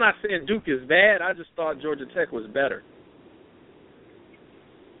 I'm not saying Duke is bad. I just thought Georgia Tech was better.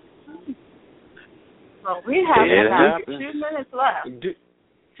 Well, we have about 2 minutes left.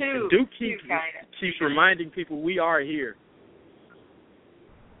 Duke keeps reminding people we are here.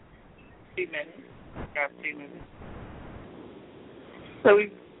 2 minutes. We have 2 minutes. So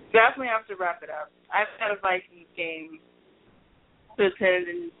we definitely have to wrap it up. I've got a Vikings game to attend,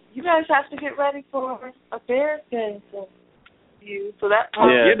 and you guys have to get ready for a Bears game. So that's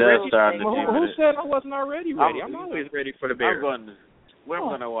starting. Who said I wasn't already ready? I'm always ready for the Bears. We're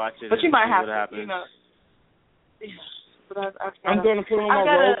going to watch it. But you might have to, happens. I'm going to put on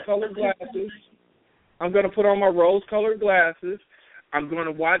my rose-colored glasses. I'm going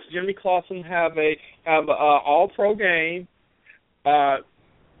to watch Jimmy Clausen have a all-pro game.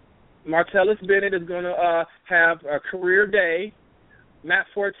 Martellus Bennett is going to have a career day. Matt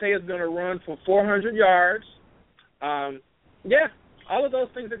Forte is going to run for 400 yards. All of those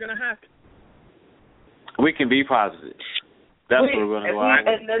things are going to happen. We can be positive. That's what we're going to watch.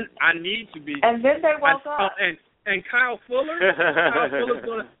 I need to be. And then they woke up. And Kyle Fuller,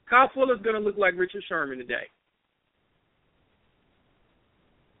 Kyle Fuller's going to look like Richard Sherman today.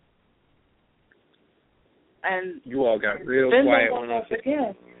 And you all got real quiet when I said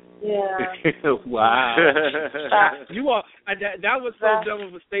again. Yeah. Wow. You all, that was so dumb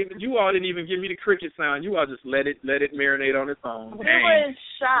of a statement. You all didn't even give me the cricket sound. You all just let it marinate on its own. We were in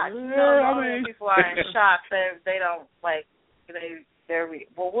shock. People are in shock. They don't like.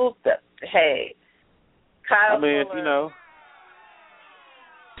 Hey, Kyle Fuller.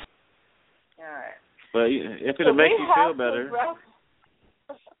 All right. But if it'll make you feel better.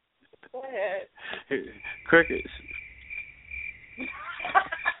 Go ahead. Crickets.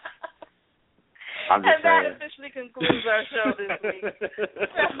 And that officially concludes our show this week.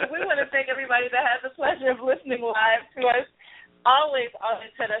 We want to thank everybody that had the pleasure of listening live to us. Always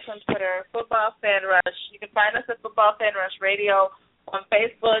hit us on Twitter, Football Fan Rush. You can find us at Football Fan Rush Radio on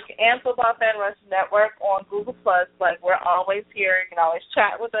Facebook and Football Fan Rush Network on Google+. Like, we're always here. You can always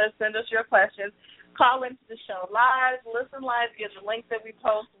chat with us, send us your questions. Call into the show live, listen live via the link that we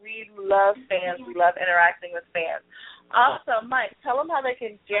post. We love fans. We love interacting with fans. Also, Mike, tell them how they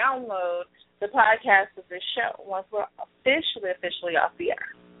can download the podcast of this show once we're officially off the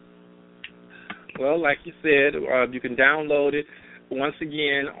air. Well, like you said, you can download it once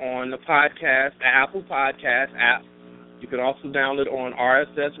again on the podcast, the Apple Podcast app. You can also download it on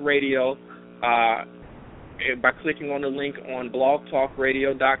RSS Radio by clicking on the link on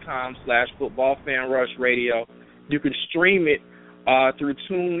blogtalkradio.com/footballfanrushradio. You can stream it through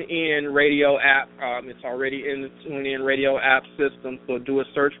TuneIn Radio app. It's already in the TuneIn Radio app system, so do a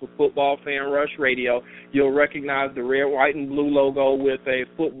search for Football Fan Rush Radio. You'll recognize the red, white, and blue logo with a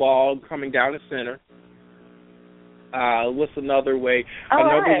football coming down the center. What's another way?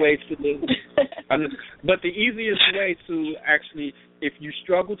 Way to but the easiest way to actually, if you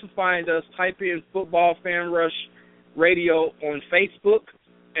struggle to find us, type in Football Fan Rush Radio on Facebook,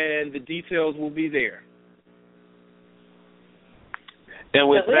 and the details will be there. And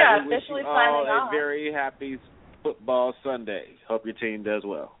with we that, are we wish officially you all signing off. a very happy football Sunday. Hope your team does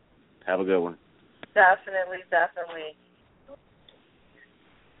well. Have a good one. Definitely.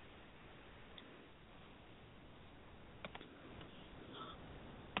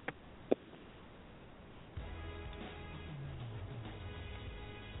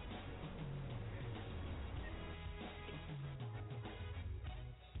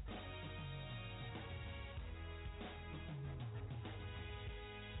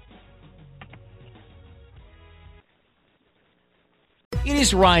 It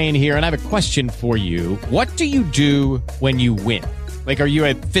is Ryan here, and I have a question for you. What do you do when you win? Like, are you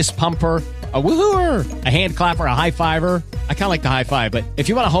a fist pumper, a woohooer, a hand clapper, a high fiver? I kind of like the high five, but if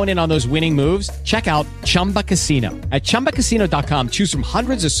you want to hone in on those winning moves, check out Chumba Casino. At ChumbaCasino.com, choose from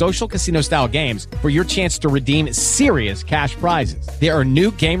hundreds of social casino-style games for your chance to redeem serious cash prizes. There are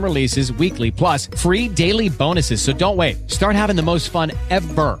new game releases weekly, plus free daily bonuses, so don't wait. Start having the most fun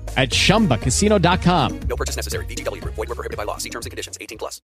ever at ChumbaCasino.com. No purchase necessary. VGW Group. Void where prohibited by law. See terms and conditions. 18+.